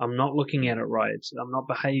 I'm not looking at it right. I'm not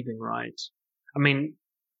behaving right. I mean,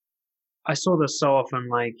 I saw this so often,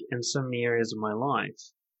 like in so many areas of my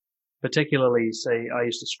life, particularly, say, I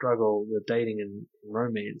used to struggle with dating and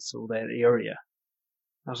romance, all that area.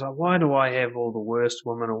 I was like, why do I have all the worst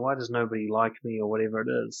women, or why does nobody like me, or whatever it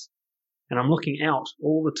is? And I'm looking out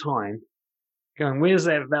all the time, going, where's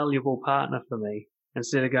that valuable partner for me?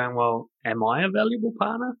 Instead of going, well, am I a valuable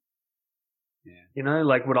partner? Yeah.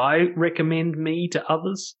 Like, would I recommend me to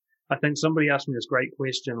others? I think somebody asked me this great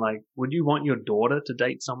question, like, would you want your daughter to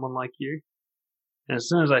date someone like you? And as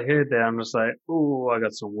soon as I heard that, I'm just like, oh, I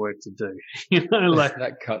got some work to do. Like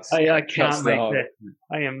that cuts. I can't make that.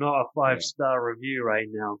 I am not a 5-star review right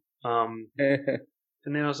now. And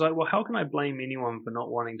then I was like, well, how can I blame anyone for not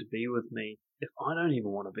wanting to be with me if I don't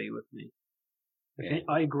even want to be with me?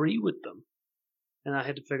 I agree with them. And I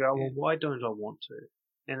had to figure out, well, why don't I want to?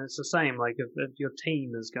 And it's the same, like if your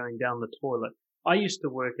team is going down the toilet. I used to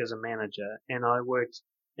work as a manager, and I worked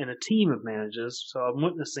in a team of managers, so I'm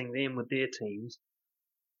witnessing them with their teams.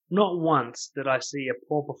 Not once did I see a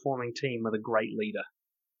poor performing team with a great leader.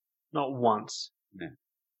 Not once.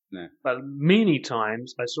 No. But many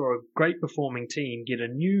times I saw a great performing team get a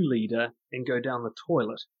new leader and go down the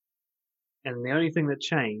toilet. And the only thing that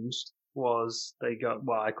changed was they got,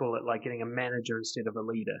 well, I call it like getting a manager instead of a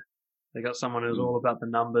leader. They got someone who's all about the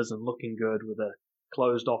numbers and looking good with a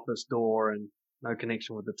closed office door and no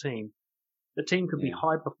connection with the team. The team could be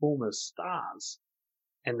high performers, stars,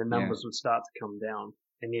 and the numbers would start to come down.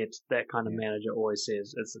 And yet that kind of manager always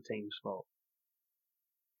says it's the team's fault.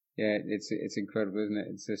 Yeah, it's incredible, isn't it?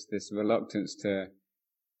 It's just this reluctance to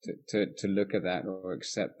look at that or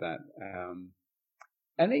accept that.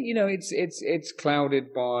 And it's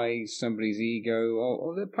clouded by somebody's ego,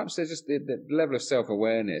 or perhaps there's just the level of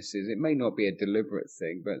self-awareness is, it may not be a deliberate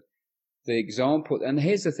thing, but the example, and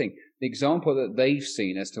here's the thing, the example that they've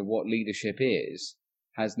seen as to what leadership is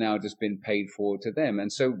has now just been paid forward to them.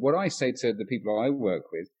 And so what I say to the people I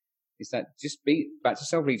work with is that just be, back to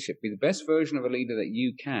self-leadership, be the best version of a leader that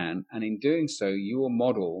you can, and in doing so, you will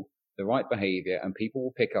model the right behavior, and people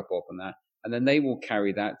will pick up on that, and then they will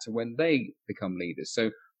carry that to when they become leaders.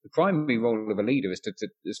 So the primary role of a leader is to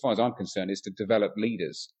as far as I'm concerned, is to develop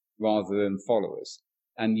leaders rather than followers.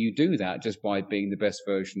 And you do that just by being the best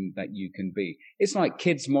version that you can be. It's like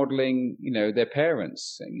kids modeling, their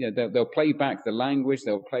parents. They'll play back the language,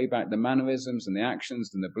 they'll play back the mannerisms and the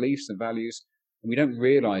actions and the beliefs and values. And we don't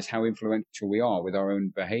realize how influential we are with our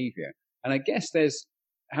own behavior. And I guess there's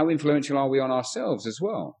how influential are we on ourselves as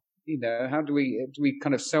well? How do we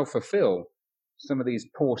kind of self-fulfill some of these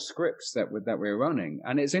poor scripts that we're running?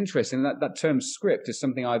 And it's interesting that term script is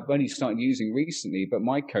something I've only started using recently, but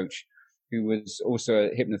my coach, who was also a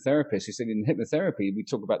hypnotherapist, he said in hypnotherapy, we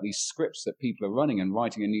talk about these scripts that people are running and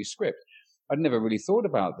writing a new script. I'd never really thought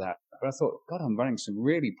about that, but I thought, God, I'm running some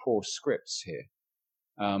really poor scripts here.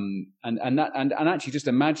 And actually just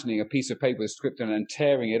imagining a piece of paper with script and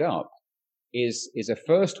tearing it up is a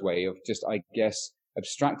first way of just, I guess,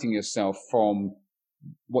 abstracting yourself from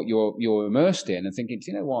what you're immersed in, and thinking,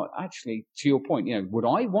 do you know what? Actually, to your point, would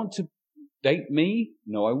I want to date me?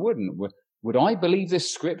 No, I wouldn't. Would I believe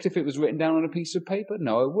this script if it was written down on a piece of paper?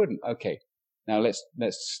 No, I wouldn't. Okay, now let's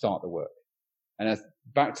start the work. And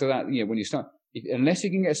back to that, when you start, unless you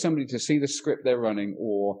can get somebody to see the script they're running,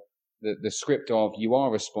 or the script of you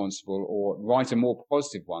are responsible, or write a more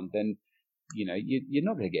positive one, then you're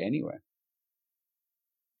not going to get anywhere.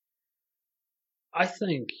 I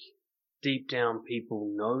think deep down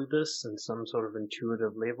people know this in some sort of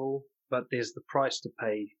intuitive level, but there's the price to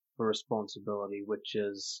pay for responsibility, which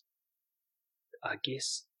is, I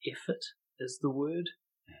guess, effort is the word.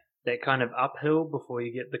 That kind of uphill before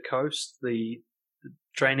you get the coast, the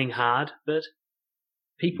training hard bit.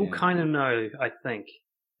 People kind of know, I think,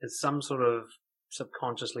 it's some sort of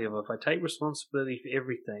subconscious level. If I take responsibility for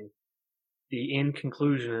everything, the end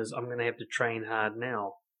conclusion is I'm going to have to train hard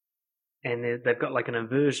now. And they've got like an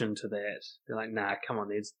aversion to that. They're like, nah, come on,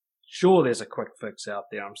 there's a quick fix out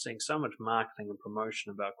there. I'm seeing so much marketing and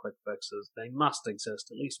promotion about quick fixes. They must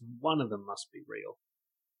exist. At least one of them must be real.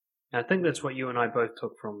 And I think that's what you and I both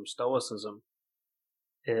took from Stoicism.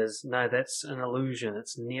 Is, no, that's an illusion.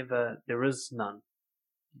 There is none.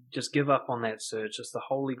 Just give up on that search. It's the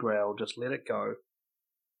holy grail. Just let it go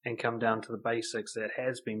and come down to the basics that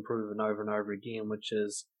has been proven over and over again, which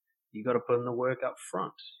is you got to put in the work up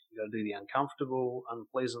front. You got to do the uncomfortable,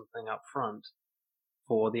 unpleasant thing up front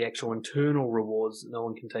for the actual internal rewards that no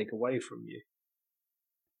one can take away from you.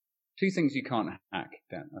 Two things you can't hack,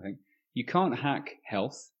 Dan. I think you can't hack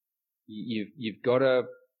health. You've got to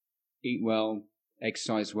eat well,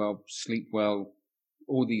 exercise well, sleep well,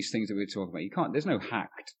 all these things that we're talking about. You can't. There's no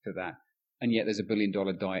hack to that. And yet there's $1 billion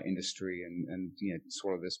diet industry and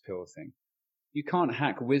swallow this pill thing. You can't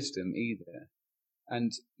hack wisdom either.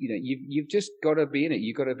 And, you've just got to be in it.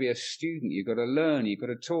 You've got to be a student. You've got to learn. You've got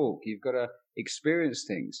to talk. You've got to experience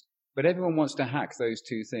things. But everyone wants to hack those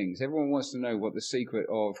two things. Everyone wants to know what the secret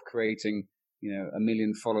of creating, 1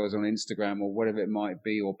 million followers on Instagram or whatever it might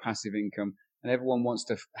be, or passive income. And everyone wants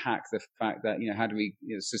to hack the fact that, how do we,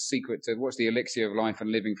 it's a secret to what's the elixir of life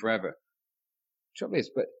and living forever. Trouble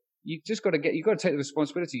is, but you've got to take the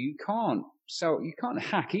responsibility. You can't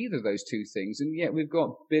hack either of those two things. And yet we've got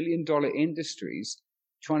 $1 billion industries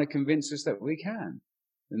trying to convince us that we can.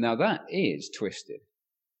 And now that is twisted.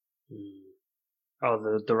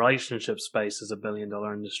 Oh, the relationship space is $1 billion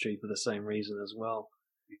industry for the same reason as well.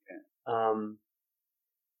 Yeah.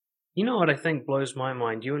 You know what I think blows my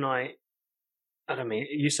mind? You and I don't mean,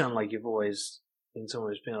 you sound like you've always been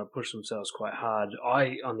someone who's been able to push themselves quite hard.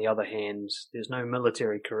 I, on the other hand, there's no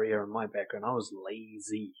military career in my background. I was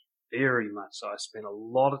lazy, very much so. I spent a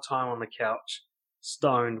lot of time on the couch,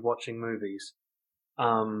 stoned, watching movies.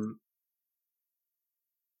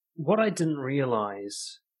 What I didn't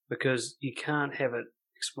realize, because you can't have it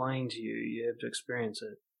explained to you, you have to experience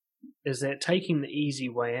it, is that taking the easy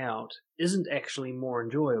way out isn't actually more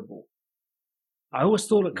enjoyable. I always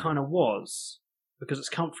thought it kind of was, because it's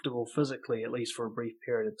comfortable physically, at least for a brief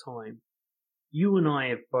period of time. You and I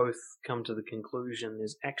have both come to the conclusion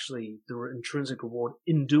there's actually the intrinsic reward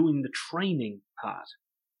in doing the training part.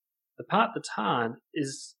 The part that's hard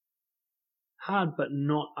is hard but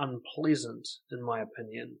not unpleasant, in my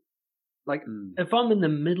opinion. Like, if I'm in the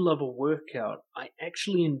middle of a workout, I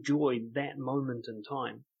actually enjoy that moment in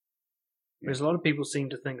time. Whereas a lot of people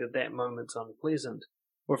seem to think that moment's unpleasant.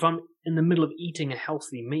 Or if I'm in the middle of eating a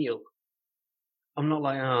healthy meal, I'm not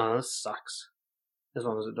like, oh, this sucks, as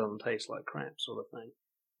long as it doesn't taste like crap, sort of thing.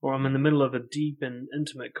 Or I'm in the middle of a deep and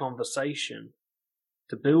intimate conversation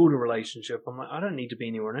to build a relationship. I'm like, I don't need to be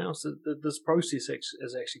anywhere else. This process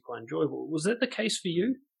is actually quite enjoyable. Was that the case for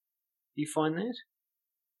you? Do you find that?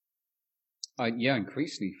 I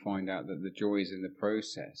increasingly find out that the joy is in the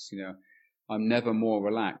process. I'm never more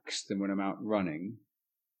relaxed than when I'm out running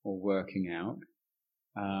or working out.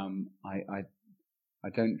 I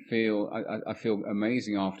don't feel, I feel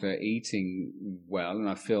amazing after eating well, and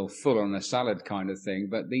I feel full on a salad kind of thing,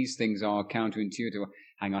 but these things are counterintuitive.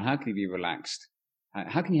 Hang on, how can you be relaxed?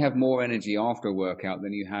 How can you have more energy after a workout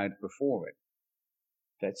than you had before it?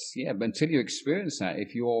 But until you experience that,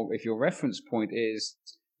 if your reference point is,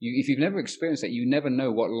 if you've never experienced that, you never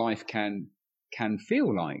know what life can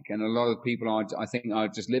feel like. And a lot of people are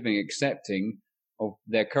just living accepting of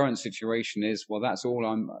their current situation is, well, that's all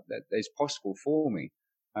that is possible for me.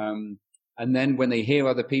 And then when they hear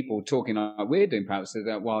other people talking like we're doing, perhaps they're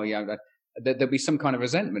like, well, there'll be some kind of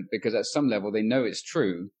resentment, because at some level they know it's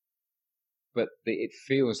true, but it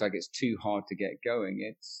feels like it's too hard to get going.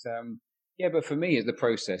 It's, but for me, it's the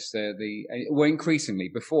process. Increasingly,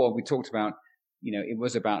 before we talked about, it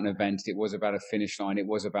was about an event. It was about a finish line. It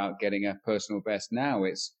was about getting a personal best. Now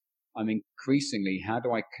I'm increasingly, how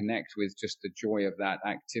do I connect with just the joy of that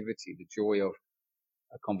activity, the joy of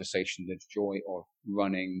a conversation, the joy of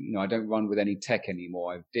running. I don't run with any tech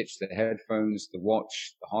anymore. I've ditched the headphones, the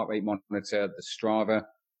watch, the heart rate monitor, the Strava,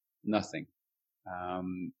 nothing. I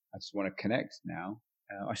just want to connect now.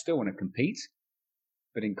 I still want to compete,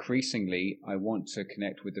 but increasingly I want to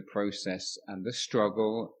connect with the process and the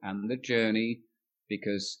struggle and the journey,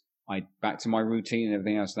 because back to my routine and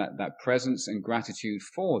everything else, that presence and gratitude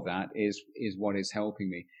for that is what is helping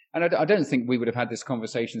me. And I don't think we would have had this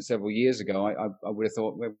conversation several years ago. I would have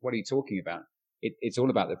thought, well, what are you talking about? It's all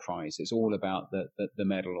about the prize. It's all about the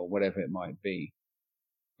medal or whatever it might be.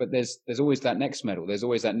 But there's always that next medal. There's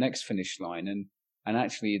always that next finish line. And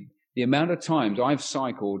actually, the amount of times I've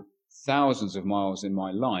cycled thousands of miles in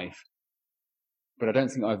my life, but I don't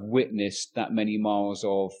think I've witnessed that many miles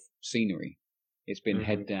of scenery. It's been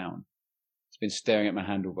head down. It's been staring at my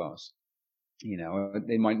handlebars.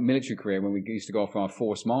 In my military career, when we used to go off on our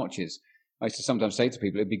forced marches, I used to sometimes say to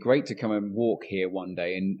people, it'd be great to come and walk here one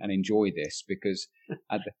day and enjoy this, because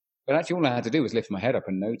but actually all I had to do was lift my head up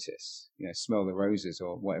and notice, smell the roses,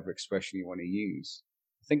 or whatever expression you want to use.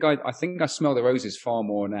 I think I smell the roses far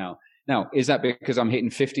more now. Now, is that because I'm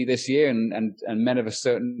hitting 50 this year and men of a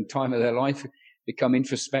certain time of their life become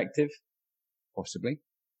introspective? Possibly.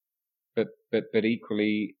 But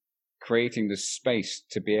equally, creating the space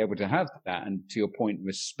to be able to have that, and to your point,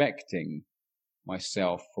 respecting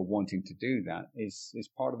myself for wanting to do that is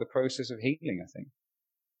part of the process of healing, I think.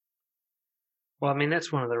 Well, I mean,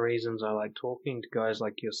 that's one of the reasons I like talking to guys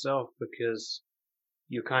like yourself, because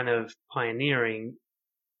you're kind of pioneering.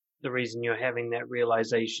 The reason you're having that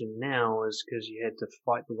realization now is because you had to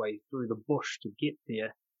fight the way through the bush to get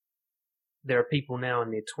there. There are people now in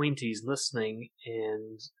their 20s listening,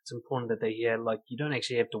 and it's important that they hear, you don't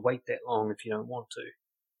actually have to wait that long if you don't want to.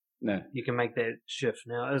 No. You can make that shift.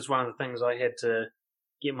 Now, it was one of the things I had to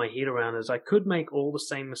get my head around, is I could make all the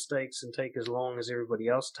same mistakes and take as long as everybody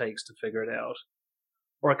else takes to figure it out.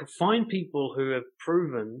 Or I could find people who have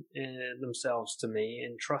proven themselves to me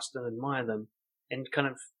and trust and admire them, and kind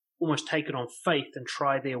of almost take it on faith and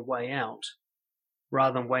try their way out,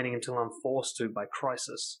 rather than waiting until I'm forced to by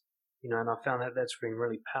crisis. And I found that that's been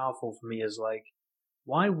really powerful for me, is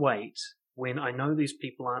why wait when I know these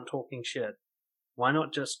people aren't talking shit? Why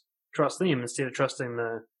not just trust them instead of trusting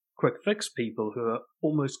the quick fix people who are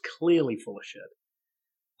almost clearly full of shit?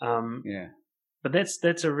 Yeah. But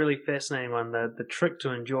that's a really fascinating one. The trick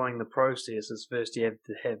to enjoying the process is first you have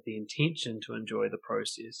to have the intention to enjoy the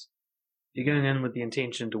process. If you're going in with the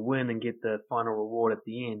intention to win and get the final reward at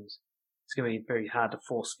the end, it's going to be very hard to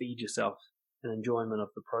force feed yourself an enjoyment of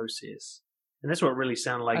the process. And that's what really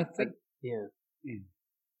sounded like. I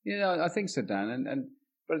think so, Dan.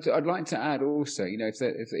 But I'd like to add also, if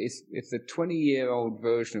the 20-year-old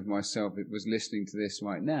version of myself was listening to this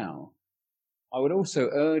right now, I would also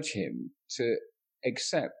urge him to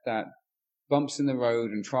accept that bumps in the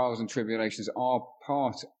road and trials and tribulations are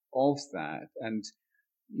part of that. And,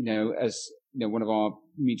 as one of our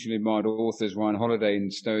mutually admired authors, Ryan Holiday,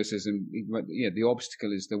 in Stoicism, the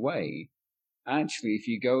obstacle is the way. Actually, if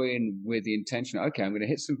you go in with the intention, okay, I'm going to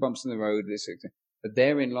hit some bumps in the road, but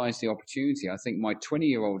therein lies the opportunity. I think my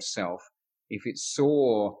 20-year-old self, if it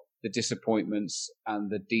saw the disappointments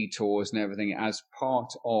and the detours and everything as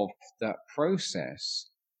part of that process,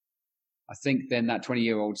 I think then that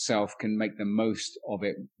 20-year-old self can make the most of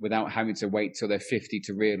it without having to wait till they're 50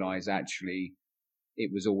 to realize actually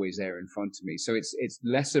it was always there in front of me. So it's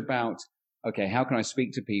less about, okay, how can I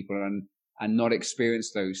speak to people and not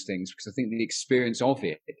experience those things? Because I think the experience of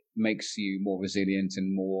it makes you more resilient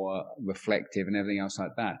and more reflective and everything else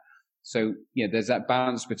like that. So, there's that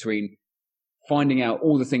balance between finding out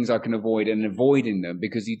all the things I can avoid and avoiding them,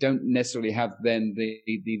 because you don't necessarily have then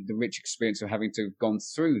the rich experience of having to have gone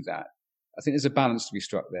through that. I think there's a balance to be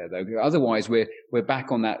struck there, though. Otherwise, we're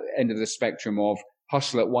back on that end of the spectrum of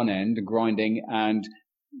hustle at one end and grinding and,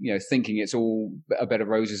 thinking it's all a bed of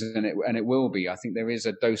roses, and it will be. I think there is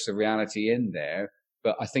a dose of reality in there.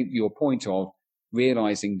 But I think your point of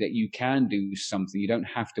realizing that you can do something, you don't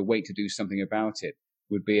have to wait to do something about it,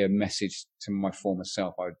 would be a message to my former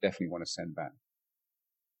self I would definitely want to send back.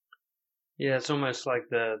 Yeah, it's almost like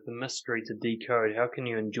the mystery to decode. How can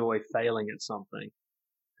you enjoy failing at something?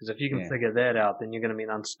 Because if you can figure that out, then you're going to be an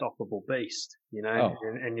unstoppable beast,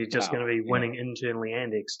 and you're just going to be winning internally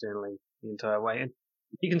and externally the entire way. And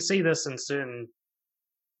you can see this in certain,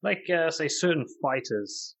 say certain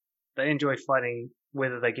fighters. They enjoy fighting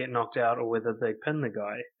whether they get knocked out or whether they pin the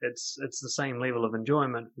guy. It's the same level of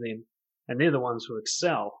enjoyment for them. And they're the ones who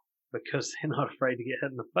excel. because they're not afraid to get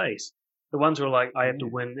hit in the face. The ones who are like, I have to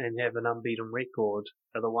win and have an unbeaten record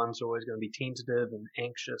are the ones who are always going to be tentative and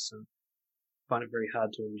anxious and find it very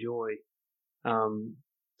hard to enjoy.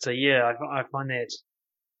 So yeah, I find that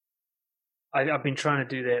I've been trying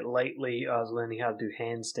to do that lately. I was learning how to do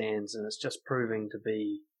handstands, and it's just proving to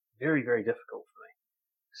be very, very difficult for me.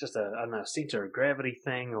 It's just I don't know, center of gravity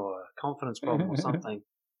thing or a confidence problem or something.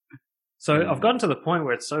 So I've gotten to the point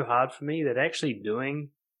where it's so hard for me that actually doing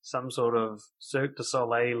some sort of Cirque du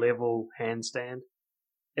Soleil level handstand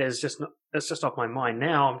is just it's just off my mind.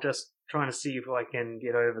 Now I'm just trying to see if I can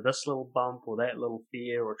get over this little bump or that little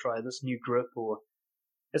fear or try this new grip, or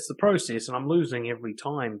it's the process, and I'm losing every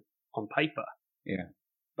time on paper. Yeah.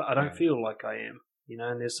 But I don't feel like I am,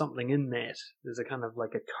 and there's something in that. There's a kind of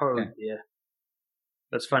like a code there.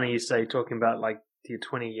 It's funny you say, talking about like your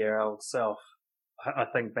 20-year-old self. I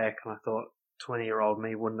think back and I thought 20-year-old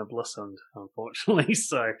me wouldn't have listened, unfortunately.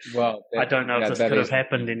 So I don't know if this could have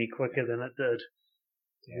happened any quicker than it did,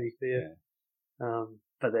 to be fair. Yeah.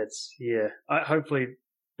 But that's, hopefully,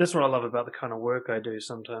 that's what I love about the kind of work I do.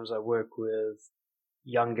 Sometimes I work with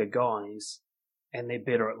younger guys and they're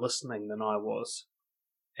better at listening than I was.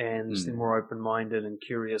 And they're more open-minded and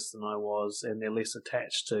curious than I was, and they're less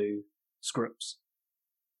attached to scripts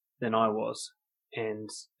than I was. And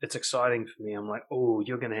it's exciting for me. I'm like, oh,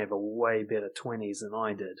 you're going to have a way better 20s than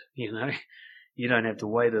I did. You don't have to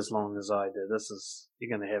wait as long as I did.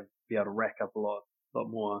 You're going to be able to rack up a lot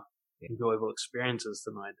more enjoyable experiences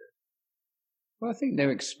than I did. Well, I think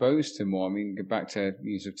they're exposed to more. I mean, go back to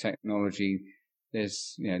use of technology.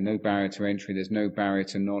 There's no barrier to entry. There's no barrier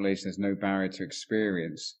to knowledge. There's no barrier to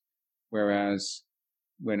experience. Whereas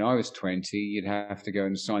when I was 20, you'd have to go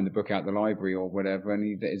and sign the book out the library or whatever.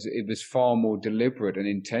 And it was far more deliberate and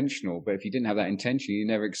intentional. But if you didn't have that intention, you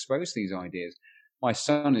never exposed these ideas. My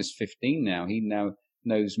son is 15 now. He now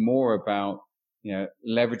knows more about,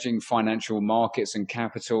 leveraging financial markets and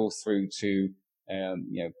capital through to,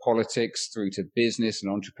 politics, through to business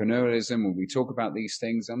and entrepreneurialism. When we talk about these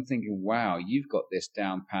things, I'm thinking, wow, you've got this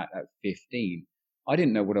down pat at 15. I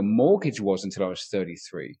didn't know what a mortgage was until I was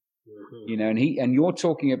 33. And you're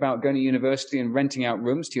talking about going to university and renting out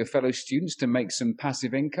rooms to your fellow students to make some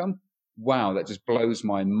passive income. Wow, that just blows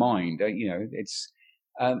my mind. It's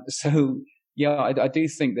I do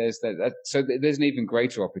think there's that. So there's an even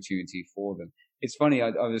greater opportunity for them. It's funny. I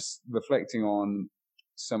was reflecting on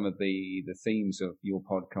some of the themes of your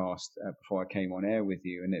podcast before I came on air with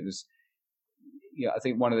you, and it was. I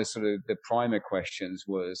think one of the sort of the primer questions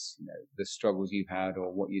was the struggles you've had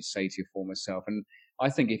or what you'd say to your former self. And I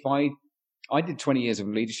think if I did 20 years of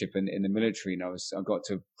leadership in the military, and I got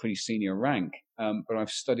to a pretty senior rank, but I've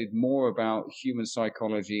studied more about human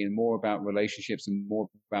psychology and more about relationships and more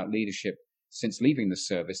about leadership since leaving the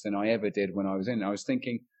service than I ever did when I was in. I was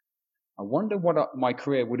thinking, I wonder what my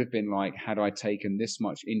career would have been like had I taken this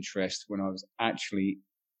much interest when I was actually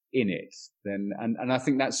in it. Then, and I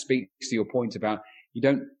think that speaks to your point about you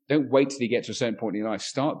don't wait till you get to a certain point in your life.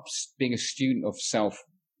 Start being a student of self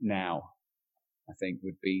now. I think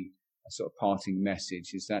would be a sort of parting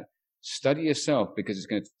message, is that study yourself, because it's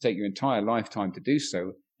going to take your entire lifetime to do so,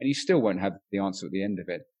 and you still won't have the answer at the end of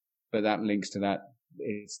it. But that links to that.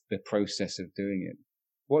 It's the process of doing it.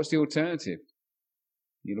 What's the alternative?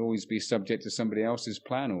 You'll always be subject to somebody else's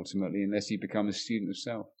plan ultimately, unless you become a student of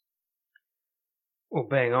self. Well,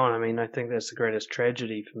 bang on. I mean, I think that's the greatest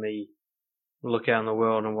tragedy for me. Look out in the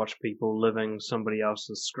world and watch people living somebody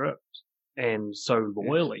else's script, and so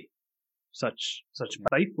loyally. Such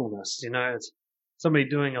faithfulness, it's somebody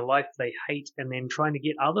doing a life they hate and then trying to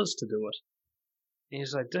get others to do it. And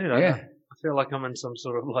he's like, dude, I feel like I'm in some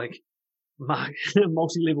sort of like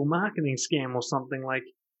multi-level marketing scam or something. Like,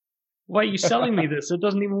 why are you selling me this? It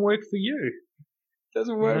doesn't even work for you. It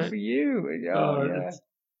doesn't work for you.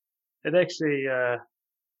 It actually,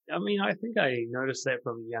 I think I noticed that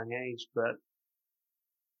from a young age, but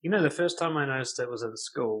the first time I noticed it was at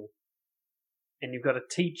school, and you've got a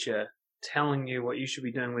teacher telling you what you should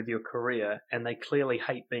be doing with your career, and they clearly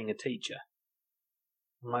hate being a teacher.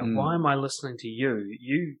 I'm like, why am I listening to you?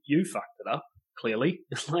 You fucked it up, clearly.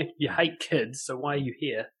 It's like, you hate kids, so why are you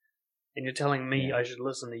here? And you're telling me I should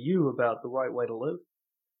listen to you about the right way to live?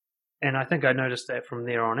 And I think I noticed that from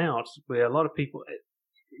there on out, where a lot of people, I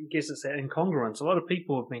guess it's that incongruence. A lot of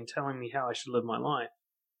people have been telling me how I should live my life,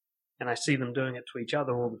 and I see them doing it to each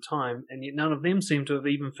other all the time, and yet none of them seem to have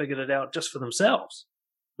even figured it out just for themselves,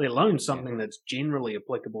 let alone something that's generally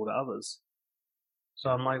applicable to others. So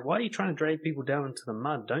I'm like, why are you trying to drag people down into the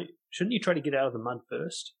mud? Shouldn't you try to get out of the mud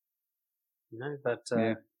first? But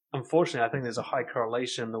unfortunately, I think there's a high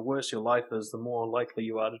correlation. The worse your life is, the more likely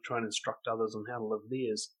you are to try and instruct others on how to live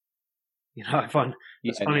theirs. You know, I find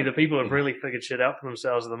it's funny that people have really figured shit out for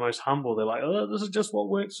themselves are the most humble. They're like, oh, this is just what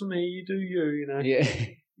works for me. You do you know.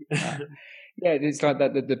 Yeah. Yeah, it's like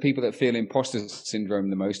that. The people that feel imposter syndrome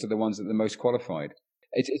the most are the ones that are the most qualified.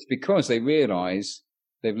 It's because they realise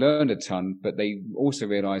they've learned a ton, but they also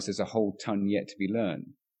realise there's a whole ton yet to be learned.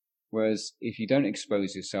 Whereas if you don't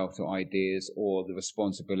expose yourself to ideas or the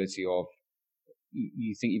responsibility of,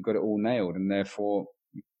 you think you've got it all nailed, and therefore,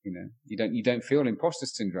 you know, you don't feel imposter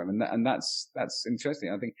syndrome, and that's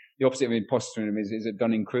interesting. I think the opposite of imposter syndrome is a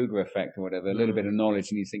Dunning-Kruger effect or whatever. A little bit of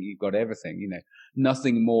knowledge and you think you've got everything. You know,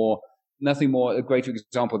 nothing more a greater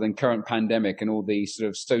example than current pandemic and all the sort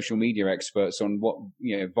of social media experts on what,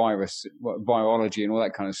 you know, virology and all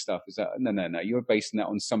that kind of stuff. Is that no? You're basing that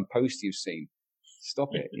on some post you've seen.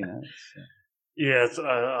 Stop it. You know. Yeah,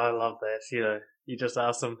 I love that. You know, you just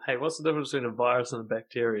ask them, hey, what's the difference between a virus and a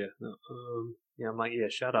bacteria? Yeah, I'm like, yeah,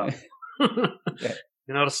 shut up. Yeah.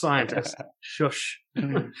 You're not a scientist. Shush.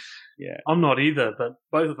 Yeah. I'm not either, but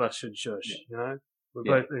both of us should shush. Yeah. You know,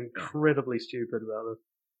 we're both incredibly stupid about this.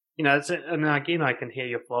 You know, and again, I can hear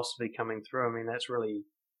your philosophy coming through. I mean, that's really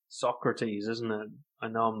Socrates, isn't it? I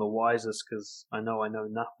know I'm the wisest because I know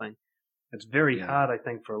nothing. It's very hard, I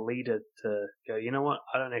think, for a leader to go, you know what,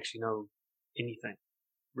 I don't actually know anything,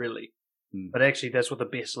 really. But actually, that's what the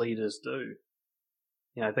best leaders do.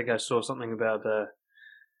 You know, I think I saw something about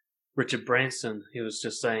Richard Branson. He was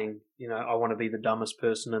just saying, you know, I want to be the dumbest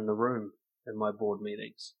person in the room in my board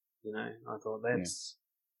meetings. You know, I thought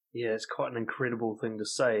it's quite an incredible thing to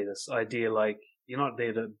say. This idea, like, you're not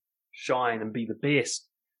there to shine and be the best.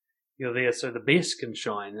 You're there so the best can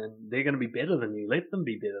shine, and they're going to be better than you. Let them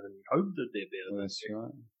be better than you. Hope that they're better than that's you.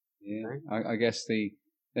 Right. Yeah. You know? I guess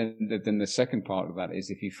then the second part of that is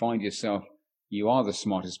if you find yourself, you are the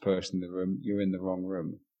smartest person in the room, you're in the wrong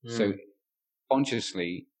room. So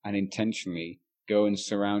consciously and intentionally go and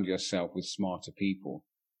surround yourself with smarter people.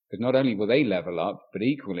 Because not only will they level up, but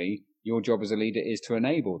equally, your job as a leader is to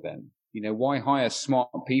enable them. You know, why hire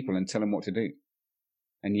smart people and tell them what to do?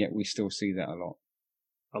 And yet we still see that a lot.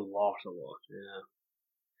 A lot, yeah.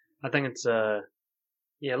 I think it's, a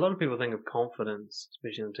lot of people think of confidence,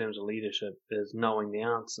 especially in terms of leadership, as knowing the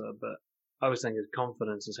answer, but I always think of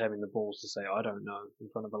confidence as having the balls to say, I don't know, in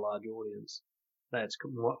front of a large audience. That's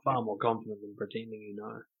far more confident than pretending you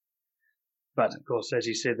know. But, of course, as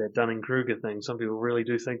you said, that Dunning-Kruger thing, some people really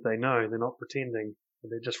do think they know. They're not pretending, but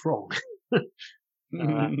they're just wrong.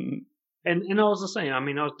 And I was the same. I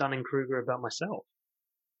mean, I was Dunning-Kruger about myself.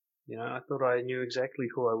 You know, I thought I knew exactly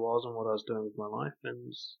who I was and what I was doing with my life, and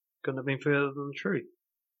it couldn't have been further than the truth.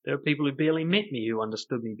 There were people who barely met me who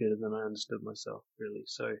understood me better than I understood myself, really.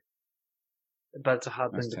 So, but it's a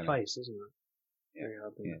hard thing to face, isn't it? Very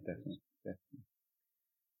hard thing. Yeah, definitely.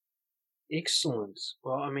 Excellent.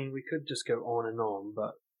 Well, I mean, we could just go on and on,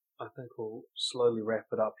 but I think we'll slowly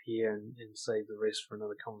wrap it up here and save the rest for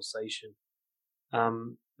another conversation.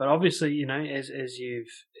 But obviously, you know, as you've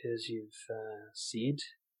said,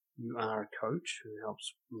 you are a coach who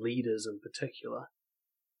helps leaders in particular.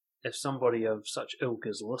 If somebody of such ilk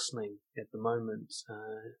is listening at the moment,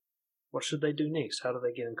 what should they do next? How do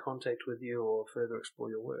they get in contact with you or further explore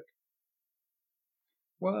your work?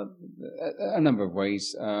 Well, a number of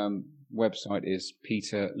ways. Website is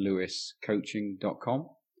peterlewiscoaching.com,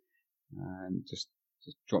 and just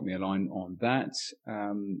drop me a line on that.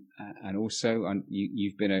 And also,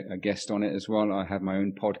 you've been a guest on it as well. I have my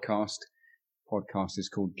own podcast. Podcast is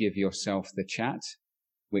called Give Yourself the Chat,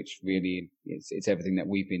 which really it's everything that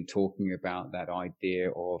we've been talking about, that idea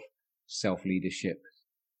of self-leadership,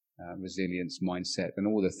 resilience, mindset, and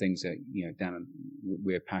all the things that, you know, Dan and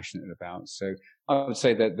we're passionate about. So I would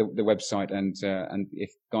say that the website and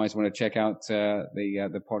if guys want to check out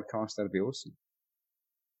the podcast, that'd be awesome.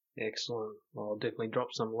 Excellent. Well, I'll definitely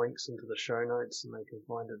drop some links into the show notes and they can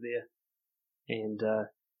find it there. And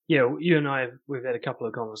you and I we've had a couple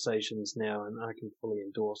of conversations now, and I can fully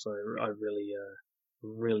endorse. I'm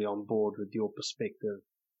really on board with your perspective,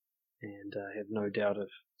 and I have no doubt if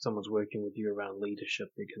someone's working with you around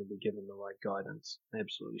leadership, they're going to be given the right guidance. I'm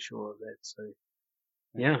absolutely sure of that. So,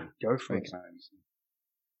 go for it.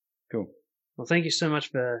 Cool. Well, thank you so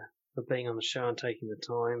much for being on the show and taking the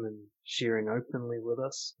time and sharing openly with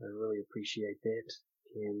us. I really appreciate that.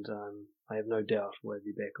 And I have no doubt we'll have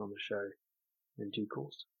you back on the show in due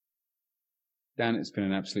course. Dan, it's been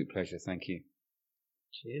an absolute pleasure. Thank you.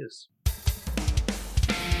 Cheers.